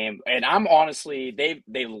run game. And I'm honestly,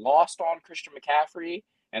 they lost on Christian McCaffrey,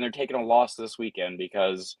 and they're taking a loss this weekend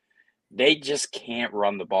because they just can't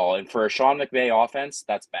run the ball. And for a Sean McVay offense,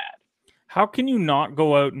 that's bad. How can you not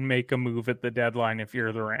go out and make a move at the deadline if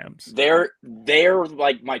you're the Rams? They're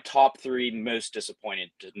like my top 3 most disappointed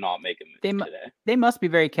to not make a move today. They must be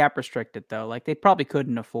very cap restricted though. Like they probably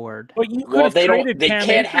couldn't afford. But you could have traded Cam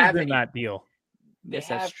Akers in that deal. Yes,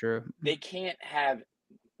 that's true. They can't have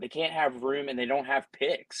room, and they don't have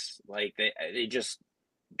picks. Like they just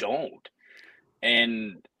don't.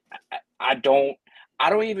 And I don't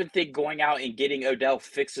even think going out and getting Odell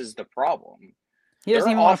fixes the problem. He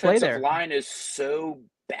doesn't even want to play there. Their offensive line is so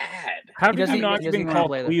bad. Have you not even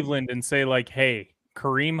called Cleveland and say like, hey,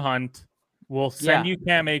 Kareem Hunt, we'll send you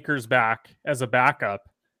Cam Akers back as a backup,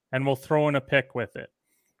 and we'll throw in a pick with it.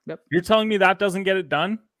 Yep. You're telling me that doesn't get it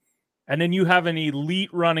done? And then you have an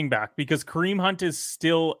elite running back, because Kareem Hunt is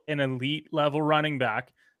still an elite level running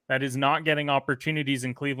back that is not getting opportunities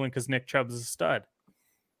in Cleveland because Nick Chubb's a stud.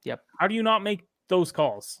 Yep. How do you not make those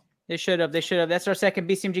calls? They should have. That's our second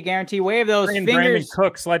BCMG guarantee. Wave those fingers. Brandon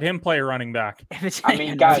Cooks, let him play running back. I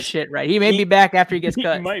mean, guys, shit, right? He may be back after he gets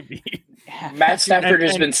cut. He might be. Matt Stafford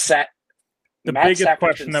has been set. The biggest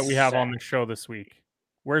question that we have on the show this week: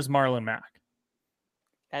 where's Marlon Mack?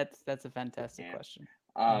 That's a fantastic question.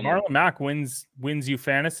 Marlon Mack wins you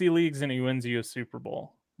fantasy leagues, and he wins you a Super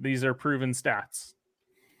Bowl. These are proven stats.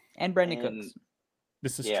 And Brandon Cooks.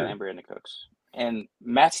 This is true. And Brandon Cooks. And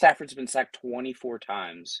Matt Stafford's been sacked 24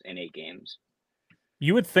 times in 8 games.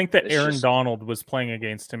 You would think that Aaron Donald was playing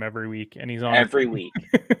against him every week, and he's on every week.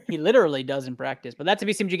 He literally does in practice, but that's a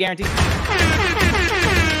BCMG guarantee.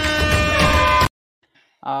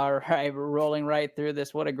 All right, we're rolling right through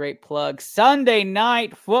this. What a great plug. Sunday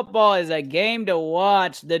night football is a game to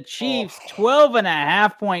watch. The Chiefs,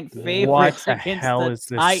 12.5-point favorites against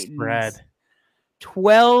the Titans. Spread?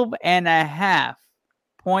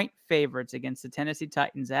 12.5-point favorites against the Tennessee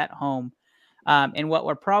Titans at home. And what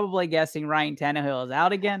we're probably guessing, Ryan Tannehill is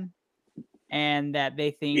out again, and that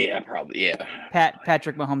they think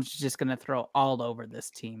Patrick Mahomes is just going to throw all over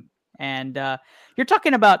this team. And you're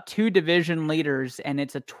talking about 2 division leaders, and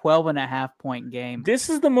it's a 12.5-point game. This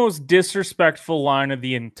is the most disrespectful line of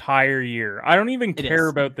the entire year. I don't even care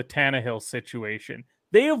about the Tannehill situation.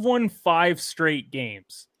 They have won 5 straight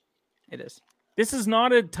games. It is. This is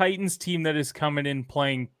not a Titans team that is coming in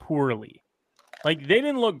playing poorly. Like, they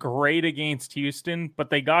didn't look great against Houston, but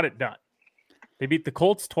they got it done. They beat the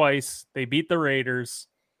Colts twice. They beat the Raiders.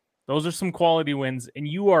 Those are some quality wins, and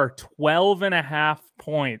you are 12.5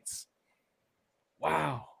 points.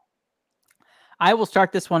 Wow. I will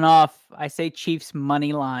start this one off. I say Chiefs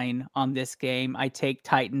money line on this game. I take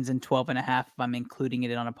Titans in 12.5 if I'm including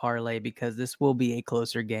it on a parlay, because this will be a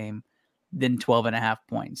closer game than 12.5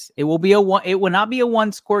 points. It will not be a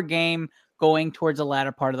 1-score game going towards the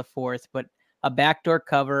latter part of the fourth, but a backdoor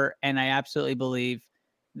cover, and I absolutely believe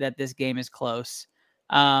that this game is close.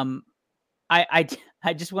 I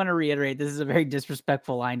just want to reiterate, this is a very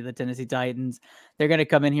disrespectful line to the Tennessee Titans. They're going to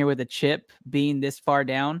come in here with a chip being this far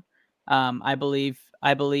down. I believe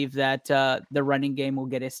that the running game will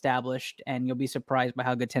get established, and you'll be surprised by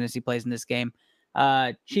how good Tennessee plays in this game.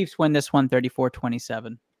 Chiefs win this one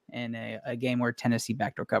 34-27 in a game where Tennessee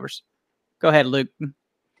backdoor covers. Go ahead, Luke.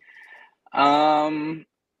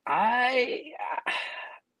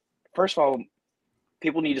 First of all,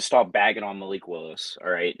 people need to stop bagging on Malik Willis. All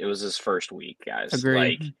right. It was his first week, guys.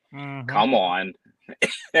 Agreed. Like, come on.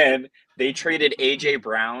 And they traded AJ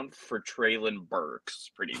Brown for Treylon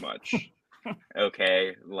Burks, pretty much.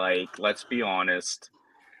 Okay. Like, let's be honest.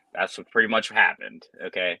 That's what pretty much happened.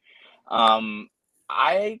 Okay.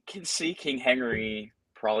 I can see King Henry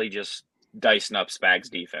probably just dicing up Spags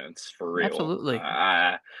defense for real. Absolutely.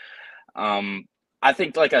 I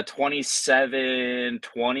think like a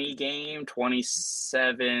 27-20 game,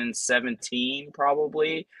 27-17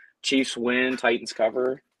 probably. Chiefs win, Titans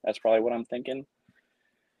cover. That's probably what I'm thinking.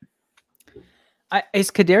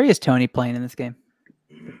 Is Kadarius Toney playing in this game?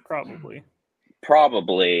 Probably.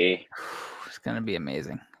 It's going to be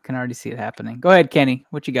amazing. I can already see it happening. Go ahead, Kenny.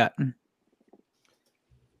 What you got?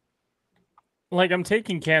 Like, I'm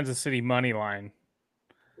taking Kansas City money line.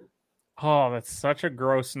 Oh, that's such a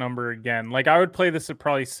gross number again. Like, I would play this at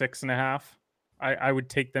probably 6.5. I would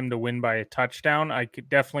take them to win by a touchdown. I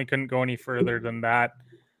definitely couldn't go any further than that.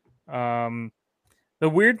 The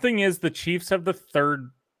weird thing is the Chiefs have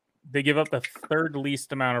they give up the third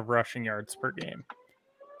least amount of rushing yards per game.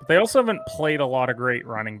 But they also haven't played a lot of great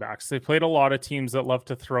running backs. They played a lot of teams that love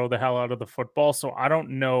to throw the hell out of the football. So I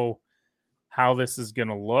don't know how this is going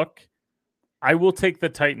to look. I will take the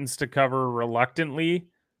Titans to cover reluctantly,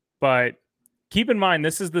 but keep in mind,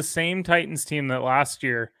 this is the same Titans team that last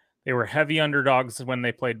year they were heavy underdogs when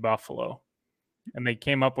they played Buffalo, and they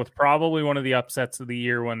came up with probably one of the upsets of the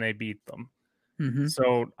year when they beat them. Mm-hmm.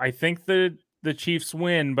 So I think the Chiefs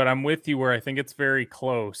win, but I'm with you where I think it's very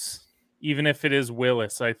close. Even if it is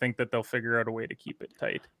Willis, I think that they'll figure out a way to keep it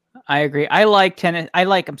tight. I agree. I like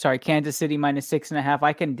Kansas City minus 6.5.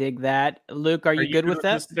 I can dig that. Luke, are you good with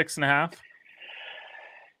that? 6.5?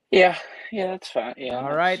 Yeah, that's fine. Yeah.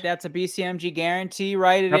 All right, that's a BCMG guarantee.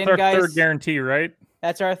 Write it That's in, our guys. third guarantee, right?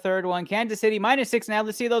 That's our third one. Kansas City minus 6.5.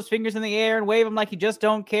 Let's see those fingers in the air and wave them like you just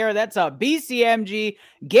don't care. That's a BCMG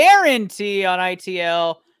guarantee on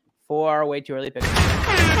ITL for our way too early pick.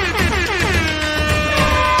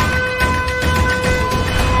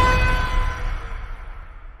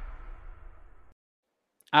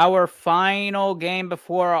 Our final game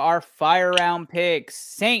before our fire round picks,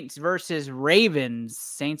 Saints versus Ravens.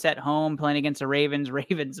 Saints at home playing against the Ravens.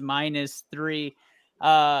 Ravens -3.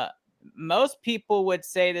 Most people would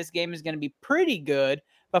say this game is going to be pretty good,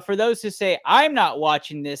 but for those who say, I'm not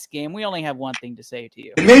watching this game, we only have one thing to say to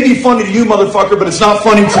you. It may be funny to you, motherfucker, but it's not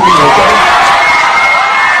funny to me, okay?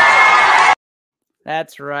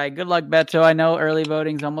 That's right. Good luck, Beto. I know early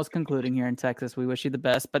voting's almost concluding here in Texas. We wish you the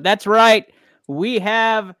best, but that's right. We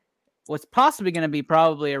have what's possibly going to be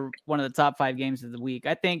probably one of the top 5 games of the week.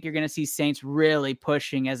 I think you're going to see Saints really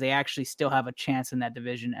pushing as they actually still have a chance in that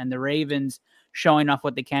division, and the Ravens showing off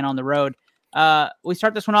what they can on the road. We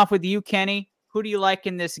start this one off with you, Kenny. Who do you like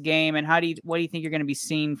in this game, and what do you think you're going to be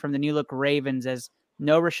seeing from the new look Ravens as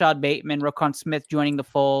no Rashad Bateman, Roquan Smith joining the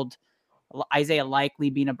fold, Isaiah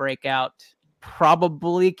Likely being a breakout,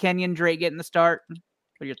 probably Kenyon Drake getting the start? What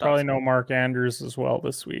are your thoughts? Probably no Mark Andrews as well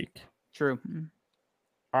this week. True.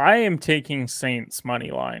 I am taking Saints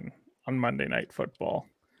money line on Monday Night Football.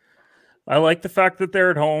 I like the fact that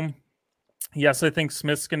they're at home. Yes, I think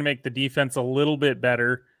Smith's going to make the defense a little bit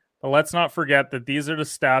better, but let's not forget that these are the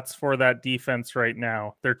stats for that defense right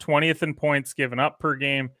now. They're 20th in points given up per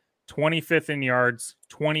game, 25th in yards,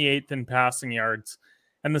 28th in passing yards.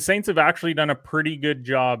 And the Saints have actually done a pretty good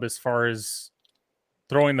job as far as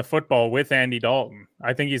throwing the football with Andy Dalton.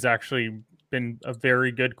 I think he's actually been a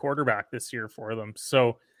very good quarterback this year for them.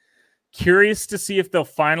 So curious to see if they'll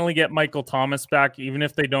finally get Michael Thomas back. Even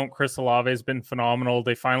if they don't, Chris Olave has been phenomenal.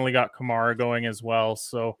 They finally got Kamara going as well.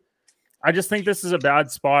 So I just think this is a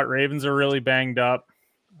bad spot. Ravens are really banged up.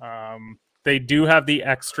 They do have the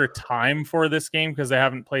extra time for this game because they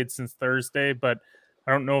haven't played since Thursday, but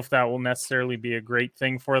I don't know if that will necessarily be a great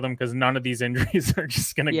thing for them because none of these injuries are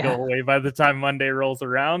just going to go away by the time Monday rolls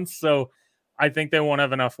around. So I think they won't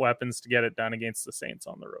have enough weapons to get it done against the Saints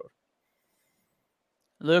on the road.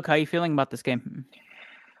 Luke, how are you feeling about this game?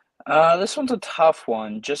 This one's a tough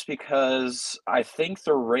one just because I think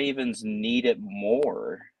the Ravens need it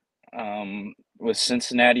more. With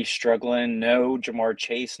Cincinnati struggling, no Jamar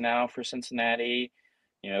Chase now for Cincinnati.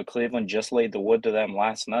 Cleveland just laid the wood to them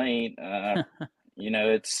last night.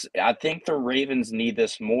 I think the Ravens need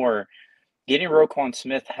this more. Getting Roquan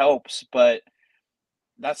Smith helps, but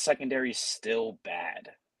that secondary is still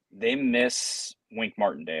bad. They miss Wink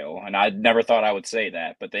Martindale, and I never thought I would say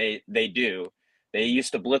that, but they do. They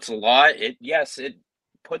used to blitz a lot. It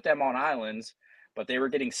put them on islands, but they were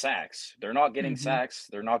getting sacks. They're not getting sacks.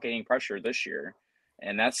 They're not getting pressure this year,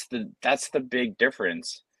 and that's the big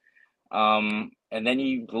difference. And then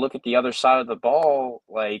you look at the other side of the ball,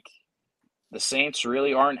 like the Saints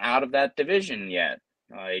really aren't out of that division yet.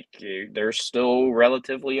 Like they're still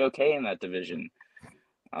relatively okay in that division.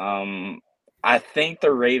 I think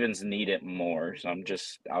the Ravens need it more. So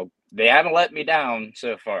they haven't let me down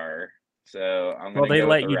so far. So I'm well, gonna they go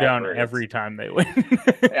let with you the down Ratbirds. every time they win.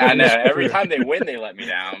 Yeah, I know. Every time they win, they let me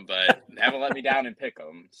down, but they haven't let me down and pick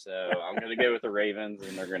them. So I'm gonna go with the Ravens,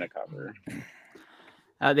 and they're gonna cover.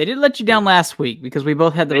 They did let you down last week because we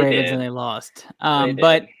both had the They Ravens did. and they lost. They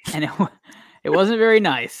But did. and it wasn't very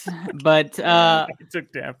nice. But I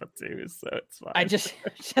took Tampa too, so it's fine. I just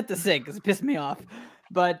shut the sink because it pissed me off.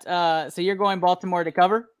 But so you're going Baltimore to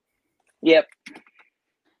cover? Yep.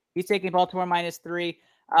 He's taking Baltimore -3.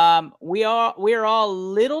 We are all a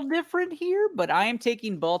little different here, but I am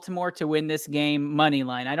taking Baltimore to win this game money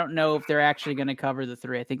line. I don't know if they're actually going to cover the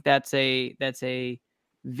 3. I think that's a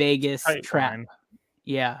Vegas trap. Line.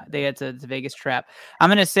 Yeah, I think it's a Vegas trap. I'm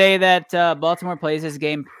going to say that Baltimore plays this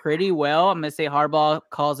game pretty well. I'm going to say Harbaugh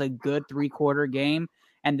calls a good 3-quarter game,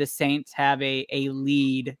 and the Saints have a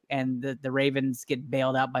lead, and the Ravens get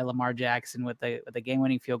bailed out by Lamar Jackson with a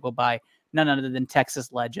game-winning field goal by none other than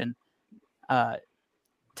Texas legend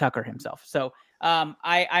Tucker himself. So I'm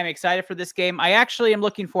excited for this game. I actually am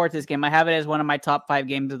looking forward to this game. I have it as one of my top 5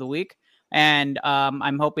 games of the week. And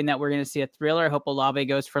I'm hoping that we're going to see a thriller. I hope Olave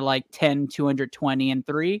goes for like 10, 220, and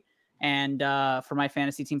 3. And for my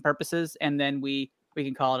fantasy team purposes. And then we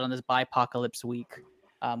can call it on this Bipocalypse week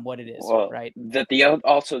what it is, right? That the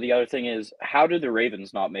other thing is, how did the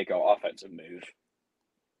Ravens not make an offensive move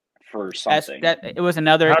for something? It was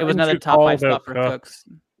another top 5 spot for Cooks.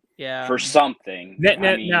 Yeah. For something.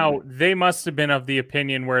 Now, they must have been of the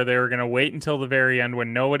opinion where they were going to wait until the very end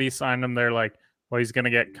when nobody signed him. They're like, well, he's going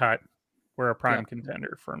to get cut. We're a prime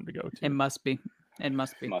contender for him to go to. It must be. Him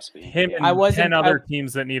and 10 other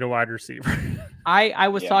teams that need a wide receiver. I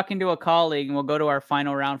was talking to a colleague, and we'll go to our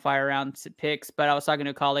final round, fire round picks, but I was talking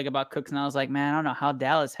to a colleague about Cooks, and I was like, man, I don't know how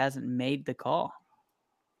Dallas hasn't made the call.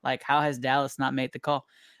 Like, how has Dallas not made the call?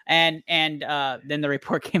 And then the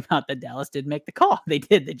report came out that Dallas did make the call. They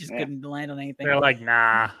did. They just couldn't land on anything. They're like,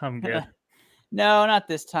 nah, I'm good. No, not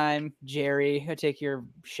this time, Jerry. Go take your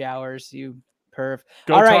showers, you perv.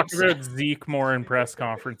 Go All talk right. about Zeke more in press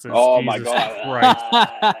conferences. Oh, Jesus my God.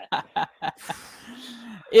 Christ.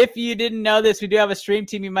 If you didn't know this, we do have a stream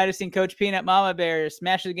team. You might have seen Coach Peanut, Mama Bear,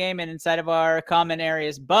 Smash the Game, and inside of our common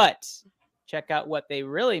areas. But check out what they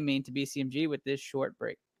really mean to BCMG with this short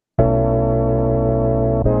break.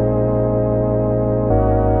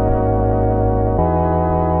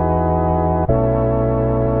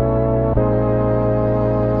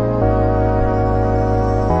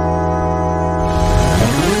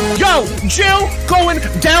 Jill going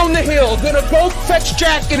down the hill. Gonna go fetch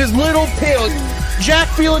Jack in his little pill. Jack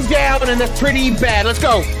feeling down and that's pretty bad. Let's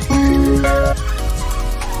go.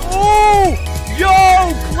 Oh!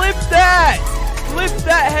 Yo! Clip that! Clip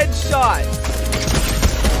that headshot!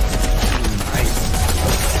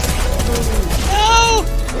 Oh!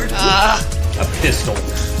 A pistol.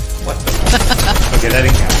 What the Okay, that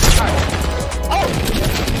didn't count.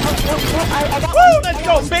 Woo! Let's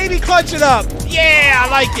go, baby! Clutch it up! Yeah, I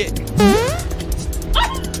like it!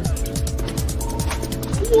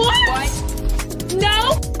 What?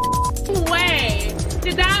 No way!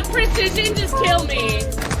 Did that precision just kill me?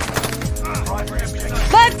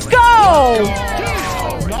 Let's go!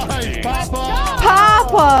 Nice, Papa!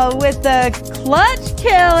 Papa with the clutch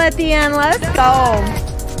kill at the end. Let's go!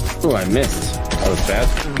 Oh, I missed. That was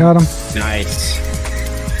bad. Got him. Nice.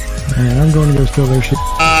 Man, I'm going to go steal their shit.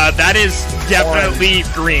 That is definitely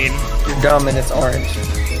green. You're dumb and it's orange.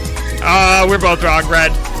 We're both wrong,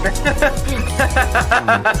 red.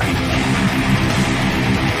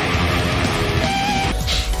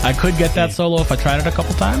 I could get that solo if I tried it a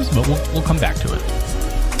couple times, but we'll come back to it.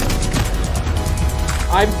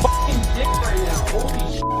 I'm fucking dick right now. Holy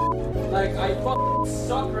shit. Like, I fucking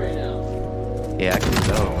suck right now. Yeah, I can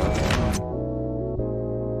go.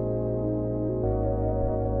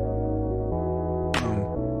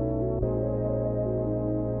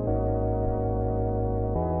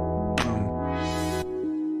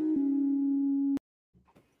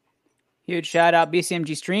 Huge shout out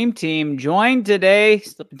BCMG stream team. Join today.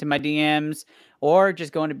 Slip into my DMs or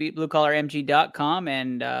just go into bluecollarmg.com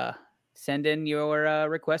and send in your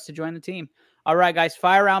request to join the team. All right, guys.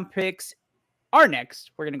 Fire round picks are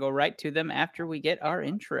next. We're going to go right to them after we get our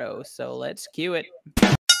intro. So let's cue it.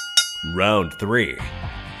 Round 3.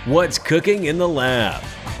 What's cooking in the lab?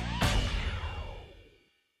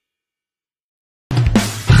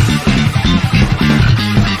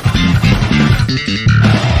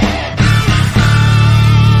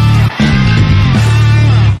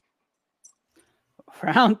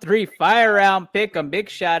 Round 3, fire round pick 'em. Big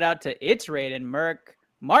shout out to It's Rated Mark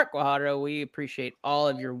Guajardo. We appreciate all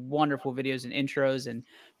of your wonderful videos and intros and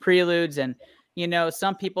preludes. And, you know,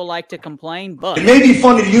 some people like to complain, but It may be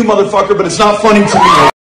funny to you, motherfucker, but it's not funny to me.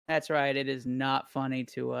 That's right. It is not funny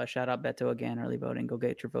to shout out Beto again. Early voting. Go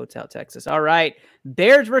get your votes out, Texas. All right.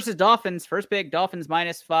 Bears versus Dolphins. First pick, Dolphins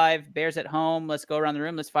 -5. Bears at home. Let's go around the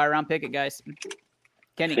room. Let's fire around pick it, guys.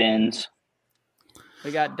 Kenny. Fins.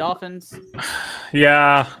 We got Dolphins.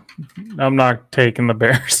 Yeah, I'm not taking the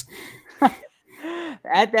Bears.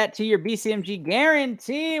 Add that to your BCMG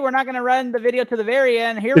guarantee. We're not going to run the video to the very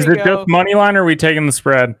end. Here Is we it go. just money line or are we taking the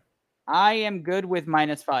spread? I am good with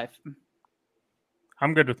 -5.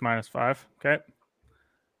 I'm good with -5. Okay.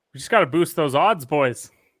 We just got to boost those odds, boys.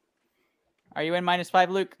 Are you in -5,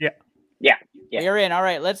 Luke? Yeah. Yeah. You're in. All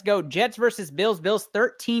right, let's go. Jets versus Bills. Bills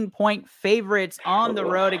 13-point favorites on the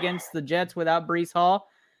road against the Jets without Breece Hall.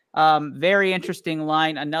 Very interesting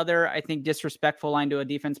line. Another, I think, disrespectful line to a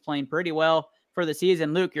defense playing pretty well for the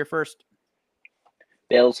season. Luke, you're first.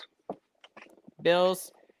 Bills.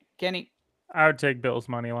 Kenny. I would take Bills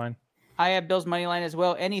money line. I have Bills money line as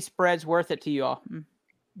well. Any spreads worth it to you all?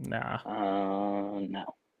 Nah.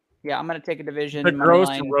 No. Yeah, I'm going to take a division. The money gross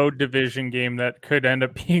line. road division game that could end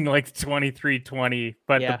up being like 23-20,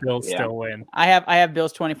 but the Bills still win. I have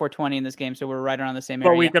Bills 24-20 in this game, so we're right around the same But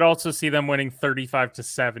area. we could also see them winning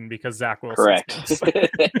 35-7 because Zach Wilson. Correct.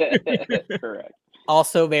 Correct.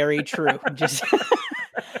 Also very true.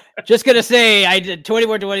 Just gonna say, I did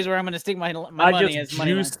 24-20 is where I'm gonna stick my money as money. I just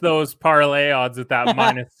juiced those parlay odds at that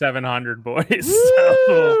 -700, boys.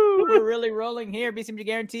 We're really rolling here. BCMG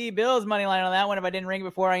guarantee. Bills money line on that one. If I didn't ring it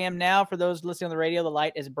before, I am now. For those listening on the radio, the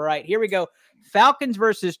light is bright. Here we go. Falcons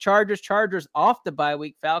versus Chargers. Chargers off the bye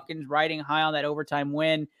week. Falcons riding high on that overtime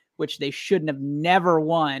win, which they shouldn't have never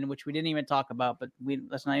won, which we didn't even talk about, but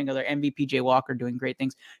let's not even go there. MVP Jay Walker doing great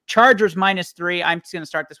things. Chargers -3. I'm just going to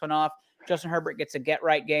start this one off. Justin Herbert gets a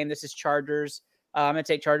get-right game. This is Chargers. I'm going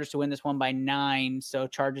to take Chargers to win this one by 9, so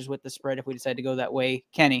Chargers with the spread if we decide to go that way.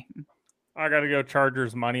 Kenny. I got to go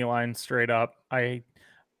Chargers money line straight up.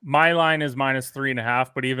 My line is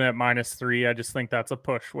 -3.5, but even at -3, I just think that's a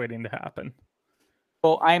push waiting to happen.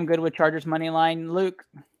 Well, I am good with Chargers money line. Luke.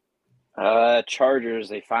 Chargers,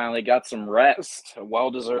 they finally got some rest, a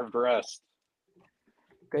well-deserved rest.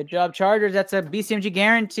 Good job, Chargers. That's a BCMG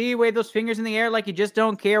guarantee. Wave those fingers in the air like you just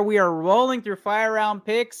don't care. We are rolling through fire round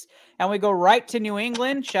picks, and we go right to New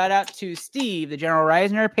England. Shout out to Steve, the General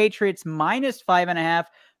Reisner. Patriots -5.5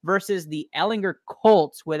 versus the Ellinger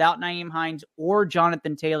Colts without Nyheim Hines or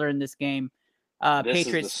Jonathan Taylor in this game.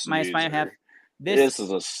 Patriots -5.5. This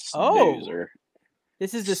is a snoozer.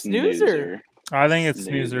 This is the snoozer. I think it's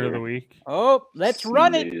snoozer of the week. Oh, let's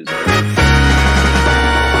run it.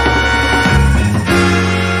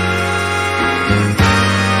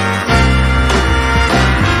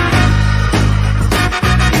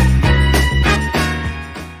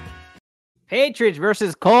 Patriots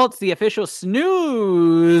versus Colts, the official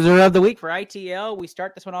snoozer of the week for ITL. We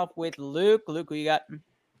start this one off with Luke. Luke, who you got?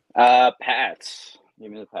 Pats.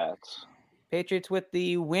 Give me the Pats. Patriots with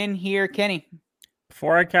the win here. Kenny.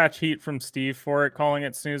 Before I catch heat from Steve for it, calling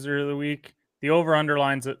it snoozer of the week, the over-under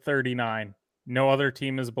line's at 39. No other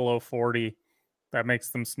team is below 40. That makes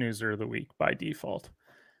them snoozer of the week by default.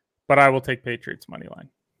 But I will take Patriots money line.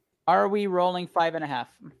 Are we rolling 5.5?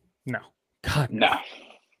 No. God, no.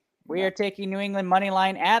 We are taking New England money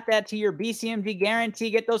line. Add that to your BCMG guarantee.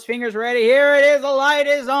 Get those fingers ready. Here it is. The light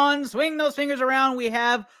is on. Swing those fingers around. We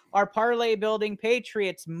have our parlay building.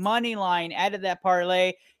 Patriots money line. Added that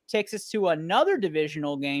parlay. Takes us to another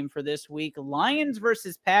divisional game for this week. Lions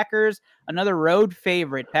versus Packers. Another road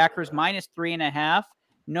favorite. Packers -3.5.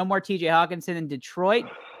 No more TJ Hawkinson in Detroit,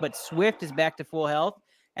 but Swift is back to full health.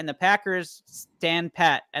 And the Packers stand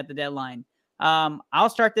pat at the deadline. I'll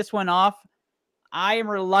start this one off. I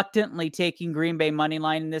am reluctantly taking Green Bay money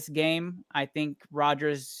line in this game. I think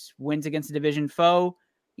Rodgers wins against a division foe,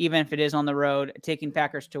 even if it is on the road. Taking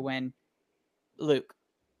Packers to win. Luke.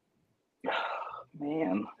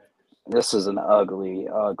 Man, this is an ugly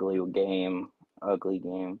game. Ugly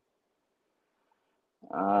game.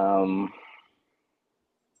 I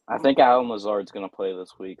think Allen Lazard's going to play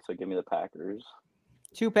this week, so give me the Packers.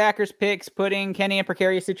 2 Packers picks, putting Kenny in a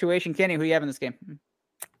precarious situation. Kenny, who you have in this game?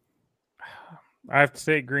 I have to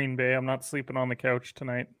take Green Bay. I'm not sleeping on the couch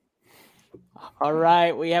tonight. All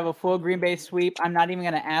right, we have a full Green Bay sweep. I'm not even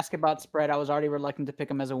going to ask about spread. I was already reluctant to pick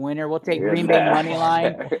them as a winner. We'll take Green Bay money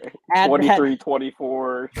line.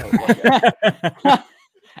 23-24.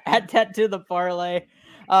 Add that to the parlay.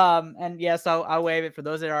 And yes, I'll wave it for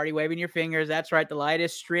those that are already waving your fingers. That's right. The light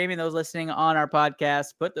is streaming. Those listening on our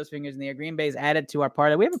podcast, put those fingers in the air. Green Bay's added to our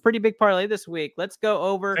parlay. We have a pretty big parlay this week. Let's go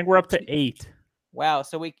over. I think we're up to 8. Wow.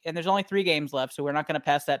 And there's only 3 games left, so we're not going to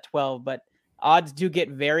pass that 12. But odds do get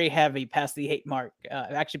very heavy past the 8 mark,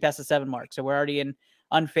 actually past the 7 mark. So we're already in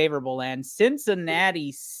unfavorable land.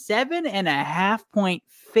 Cincinnati 7.5-point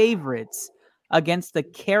favorites against the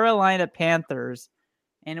Carolina Panthers.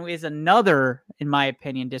 And it is another, in my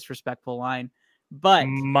opinion, disrespectful line. But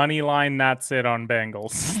money line, that's it on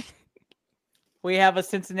Bengals. We have a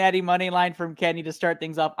Cincinnati money line from Kenny to start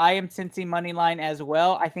things off. I am Cincy money line as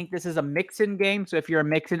well. I think this is a Mixon game. So if you're a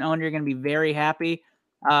Mixon owner, you're going to be very happy.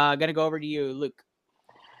 Going to go over to you, Luke.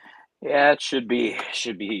 Yeah, it should be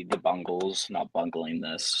the Bungles not bungling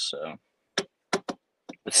this. So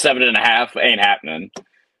 7.5 ain't happening.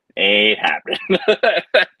 Ain't happening.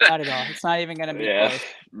 Not at all. It's not even going to be close.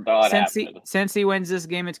 Not happening. Since he wins this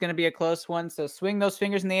game, it's going to be a close one. So swing those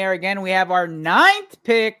fingers in the air again. We have our 9th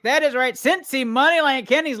pick. That is right. Cincy money line.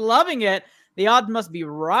 Kenny's loving it. The odds must be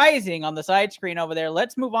rising on the side screen over there.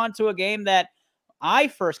 Let's move on to a game that I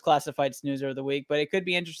first classified snoozer of the week, but it could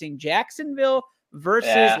be interesting. Jacksonville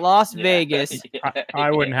versus Las Vegas.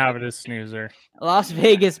 I wouldn't have it as snoozer. Las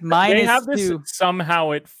Vegas -2. They have this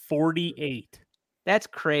somehow at 48. That's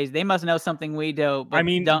crazy. They must know something we do. But I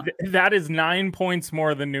mean, that is 9 points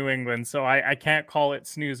more than New England, so I can't call it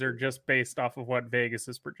snoozer just based off of what Vegas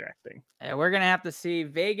is projecting. We're going to have to see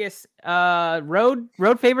Vegas road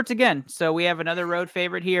favorites again. So we have another road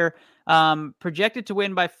favorite here. Projected to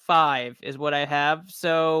win by 5 is what I have.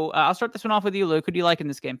 So I'll start this one off with you, Luke. Who do you like in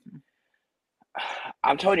this game?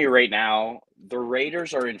 I'm telling you right now, the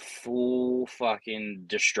Raiders are in full fucking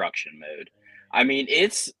destruction mode. I mean,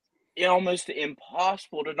 it's almost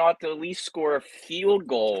impossible to not at least score a field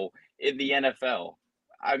goal in the NFL.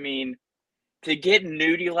 I mean, to get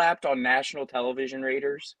nudie-lapped on national television,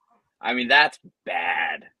 Raiders, I mean, that's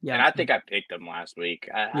bad. Yeah. And I think I picked them last week.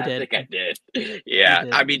 I think I did. Yeah.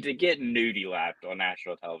 I mean, to get nudie-lapped on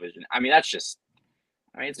national television, I mean, it's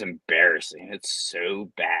embarrassing. It's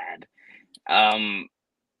so bad. And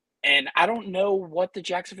I don't know what the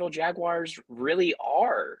Jacksonville Jaguars really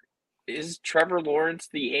are. Is Trevor Lawrence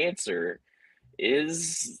the answer?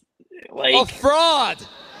 Is like a fraud?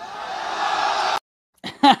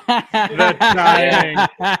 The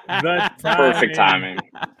timing.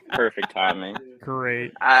 Perfect timing.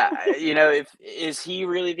 Great. Is he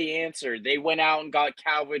really the answer? They went out and got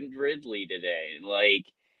Calvin Ridley today. Like,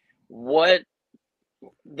 what?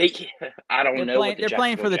 I don't know. They're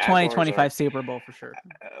playing for the 2025 Super Bowl for sure.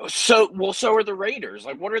 So are the Raiders.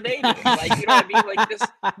 Like, what are they doing? Like, you know what I mean? Like this.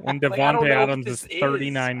 When Devontae Adams is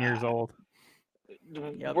 39 years old.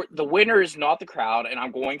 The winner is not the crowd, and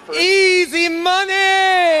I'm going for easy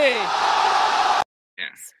money.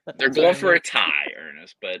 Yeah, they're going for a tie,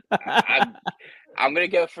 Ernest. But I'm gonna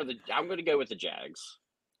go with the Jags.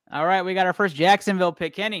 All right, we got our first Jacksonville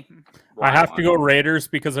pick, Kenny. I have to go Raiders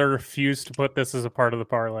because I refuse to put this as a part of the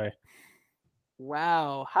parlay.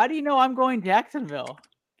 Wow, how do you know I'm going Jacksonville?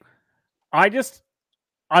 I'm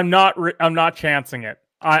not chancing it.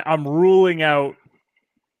 I'm ruling out.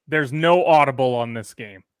 There's no audible on this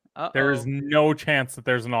game. There is no chance that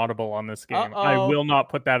there's an audible on this game. I will not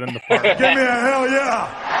put that in the parlay. Give me a hell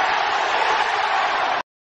yeah!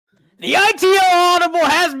 The ITO audible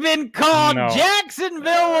has been called. No.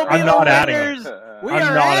 Jacksonville will be the winners. We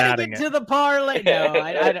are adding it to the parlay. No,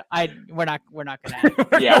 we're not going to add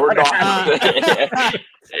it. Yeah, we're not.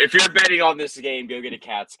 If you're betting on this game, go get a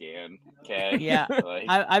CAT scan. Okay. Yeah,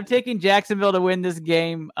 I'm taking Jacksonville to win this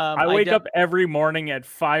game. I wake up every morning at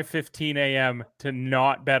 5:15 a.m. to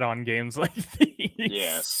not bet on games like these.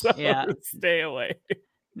 Yes. So stay away.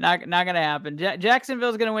 Not gonna happen.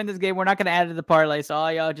 Jacksonville's gonna win this game. We're not gonna add to the parlay, so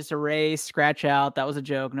all y'all just erase, scratch out. That was a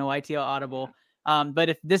joke. No ITO audible. But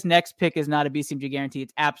if this next pick is not a BCMG guarantee,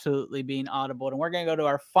 it's absolutely being audible. And we're gonna go to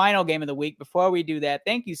our final game of the week. Before we do that,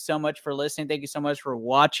 thank you so much for listening. Thank you so much for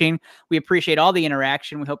watching. We appreciate all the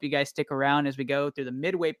interaction. We hope you guys stick around as we go through the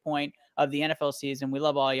midway point of the NFL season. We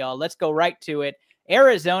love all y'all. Let's go right to it.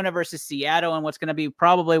 Arizona versus Seattle, and what's going to be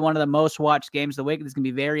probably one of the most watched games of the week. It's going to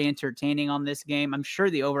be very entertaining on this game. I'm sure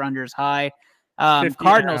the over-under is high.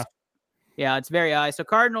 Cardinals, yeah, it's very high. So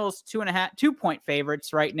Cardinals 2.5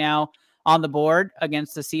 favorites right now on the board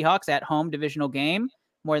against the Seahawks at home, divisional game.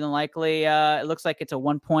 More than likely, it looks like it's a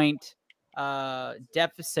 1-point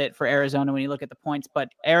deficit for Arizona when you look at the points, but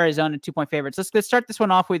Arizona 2-point favorites. Let's start this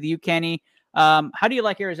one off with you, Kenny. How do you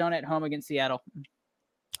like Arizona at home against Seattle?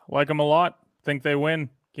 Like them a lot. Think they win.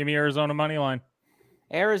 Give me Arizona money line.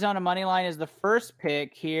 Arizona money line is the first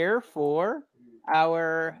pick here for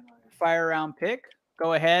our fire round pick.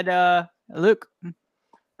 Go ahead, Luke.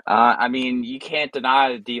 I mean, you can't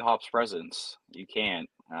deny D-Hop's presence. You can't.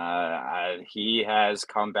 He has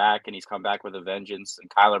come back, and he's come back with a vengeance.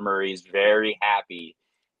 And Kyler Murray is very happy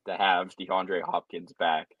to have DeAndre Hopkins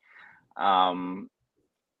back.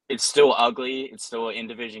 It's still ugly. It's still an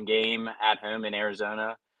in-division game at home in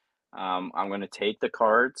Arizona. I'm going to take the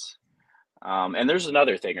Cards. And there's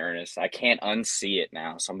another thing, Ernest. I can't unsee it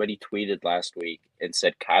now. Somebody tweeted last week and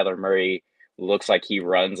said Kyler Murray looks like he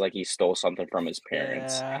runs like he stole something from his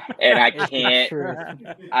parents. Yeah. And I It's can't true.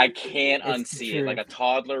 It's unsee true. it. Like a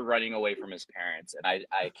toddler running away from his parents. And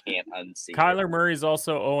I can't unsee it. Kyler Murray's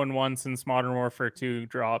also 0-1 since Modern Warfare 2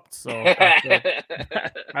 dropped, so that's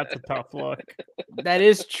a tough look. That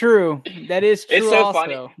is true. That is true. It's so also.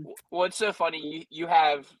 funny. What's so funny, you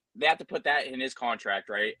have they have to put that in his contract,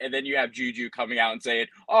 right? And then you have Juju coming out and saying,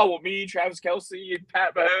 "Oh, well, me, Travis Kelce, and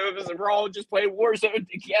Pat Mahomes, and we're all just playing Warzone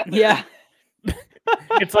together." Yeah.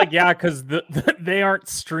 It's like, yeah, because they aren't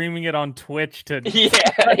streaming it on Twitch to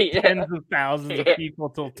tens of thousands of people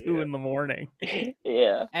till 2 in the morning.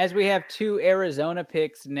 Yeah. As we have 2 Arizona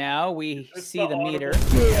picks now, we see the meter.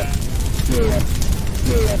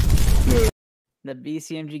 The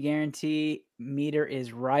BCMG guarantee meter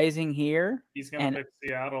is rising here. He's going to pick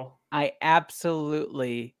Seattle. I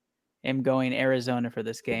absolutely am going Arizona for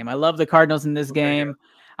this game. I love the Cardinals in this game.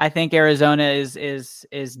 I think Arizona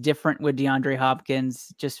is different with DeAndre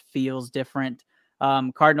Hopkins. Just feels different.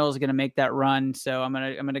 Cardinals are going to make that run, so I'm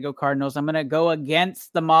gonna go Cardinals. I'm gonna go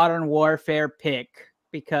against the Modern Warfare pick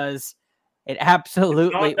because it absolutely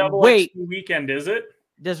It's not double XP weekend, is it?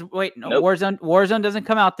 No, Nope. Warzone doesn't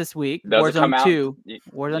come out this week. Warzone 2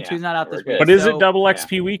 is not out this week. But is so- it double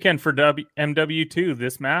XP weekend for MW2?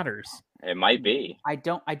 This matters. It might be. I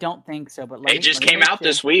don't think so. But It just came out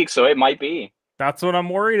this week, so it might be. That's what I'm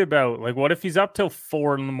worried about. Like, what if he's up till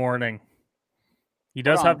 4 in the morning? He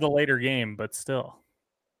does Hold on. have the later game, but still.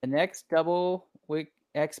 The next double week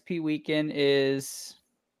XP weekend is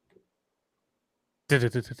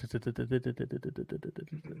shit,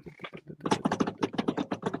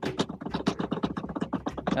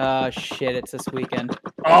 it's this weekend.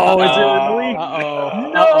 Oh, is it really?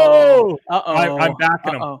 Uh-oh. No! Uh-oh. I'm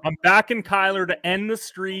backing him. Uh-oh. I'm backing Kyler to end the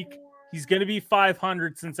streak. He's going to be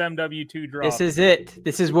 500 since MW2 dropped. This is it.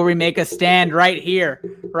 This is where we make a stand right here.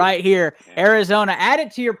 Right here. Arizona, add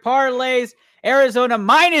it to your parlays. Arizona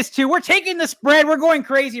 -2. We're taking the spread. We're going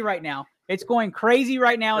crazy right now. It's going crazy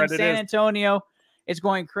right now in Spread it San is. Antonio. It's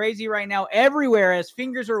going crazy right now everywhere as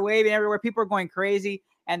fingers are waving everywhere. People are going crazy.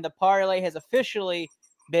 And the parlay has officially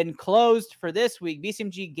been closed for this week.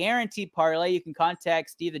 BCMG Guarantee Parlay. You can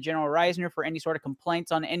contact Steve, the General Reisner, for any sort of complaints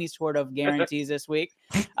on any sort of guarantees this week.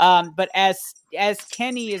 But as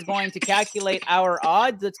Kenny is going to calculate our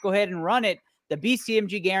odds, let's go ahead and run it. The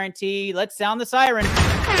BCMG Guarantee. Let's sound the siren.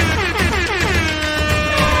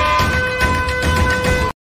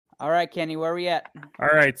 All right, Kenny, where are we at? All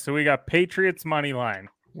right, so we got Patriots money line.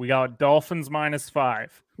 We got Dolphins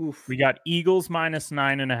 -5. Oof. We got Eagles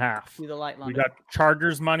 -9.5. Do the light line. We got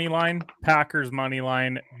Chargers money line, Packers money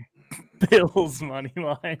line, Bills money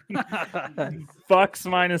line, Bucks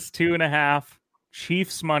 -2.5,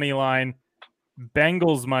 Chiefs money line,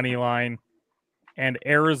 Bengals money line, and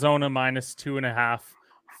Arizona -2.5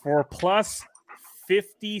 for plus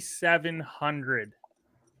 5,700.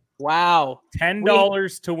 Wow.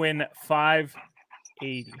 $10 to win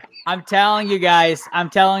 580. I'm telling you guys.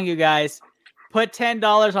 Put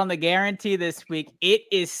 $10 on the guarantee this week. It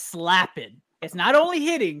is slapping. It's not only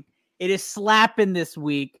hitting, it is slapping this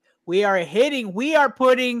week. We are hitting. We are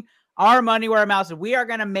putting our money where our mouth is. We are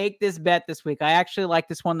going to make this bet this week. I actually like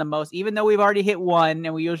this one the most, even though we've already hit one,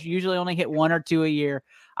 and we usually only hit 1 or 2 a year.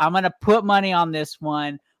 I'm going to put money on this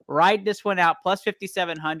one. Write this one out, plus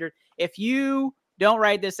 5,700. If you don't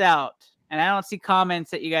write this out, and I don't see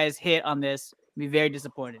comments that you guys hit on this, I'll be very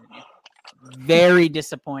disappointed in you. Very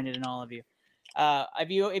disappointed in all of you. If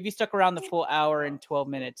you stuck around the full hour and 12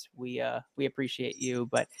 minutes, we appreciate you,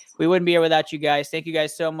 but we wouldn't be here without you guys. Thank you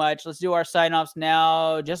guys so much. Let's do our sign-offs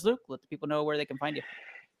now. Just Luke, let the people know where they can find you.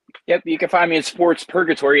 Yep, you can find me in Sports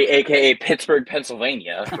Purgatory, aka Pittsburgh,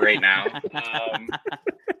 Pennsylvania, right now.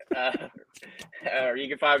 Or you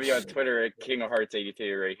can find me on Twitter at King of Hearts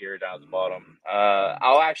 82 right here down at the bottom.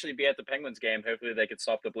 I'll actually be at the Penguins game. Hopefully they can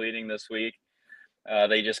stop the bleeding this week.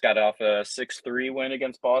 They just got off a 6-3 win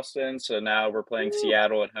against Boston, so now we're playing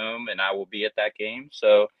Seattle at home, and I will be at that game.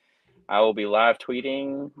 So I will be live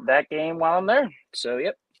tweeting that game while I'm there. So,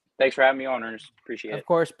 yep. Thanks for having me on, Ernest. Appreciate it. Of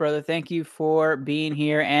course, brother. Thank you for being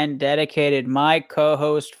here and dedicated. My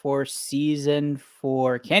co-host for season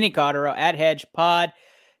 4, Kenny Cotterill at Hedge Pod,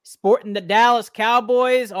 sporting the Dallas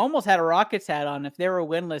Cowboys. Almost had a Rockets hat on. If they were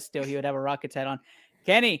winless still, he would have a Rockets hat on.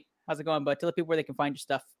 Kenny, how's it going, bud? Tell the people where they can find your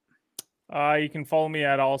stuff. You can follow me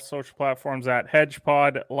at all social platforms at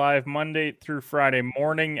HedgePod, live Monday through Friday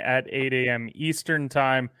morning at 8 a.m. Eastern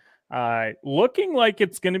time. Looking like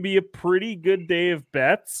it's going to be a pretty good day of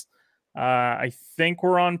bets. I think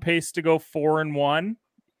we're on pace to go 4-1,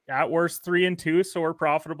 at worst 3-2, so we're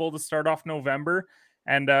profitable to start off November.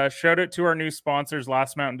 And shout out to our new sponsors,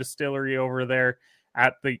 Last Mountain Distillery over there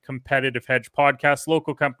at the Competitive Hedge Podcast,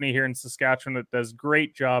 local company here in Saskatchewan that does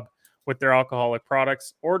great job with their alcoholic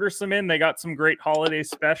products. Order some in. They got some great holiday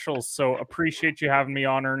specials. So appreciate you having me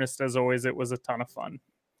on, Ernest. As always, it was a ton of fun.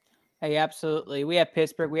 Hey, absolutely. We have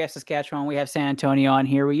Pittsburgh, we have Saskatchewan, we have San Antonio on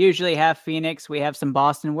here. We usually have Phoenix, we have some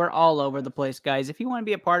Boston. We're all over the place, guys. If you want to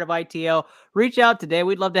be a part of ITL, reach out today.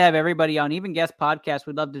 We'd love to have everybody on, even guest podcasts.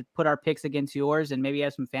 We'd love to put our picks against yours and maybe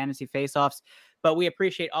have some fantasy face-offs. But we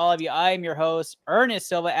appreciate all of you. I am your host, Ernest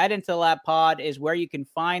Silva. At Into the Lab Pod is where you can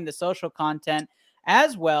find the social content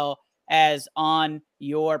as well as on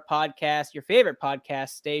your podcast, your favorite podcast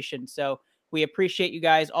station. So we appreciate you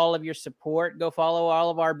guys, all of your support. Go follow all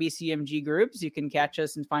of our BCMG groups. You can catch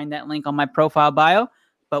us and find that link on my profile bio.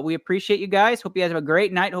 But we appreciate you guys. Hope you guys have a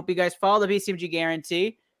great night. Hope you guys follow the BCMG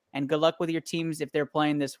guarantee. And good luck with your teams if they're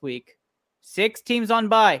playing this week. 6 teams on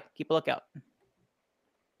bye. Keep a lookout.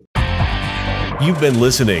 You've been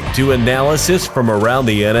listening to analysis from around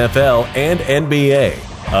the NFL and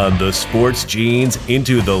NBA on the Sports Genes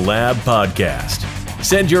Into the Lab podcast.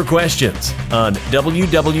 Send your questions on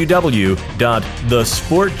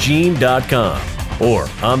www.thesportgene.com or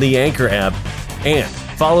on the Anchor app, and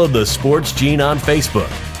follow the Sports Gene on Facebook,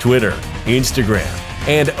 Twitter, Instagram,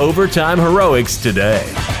 and Overtime Heroics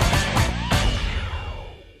today.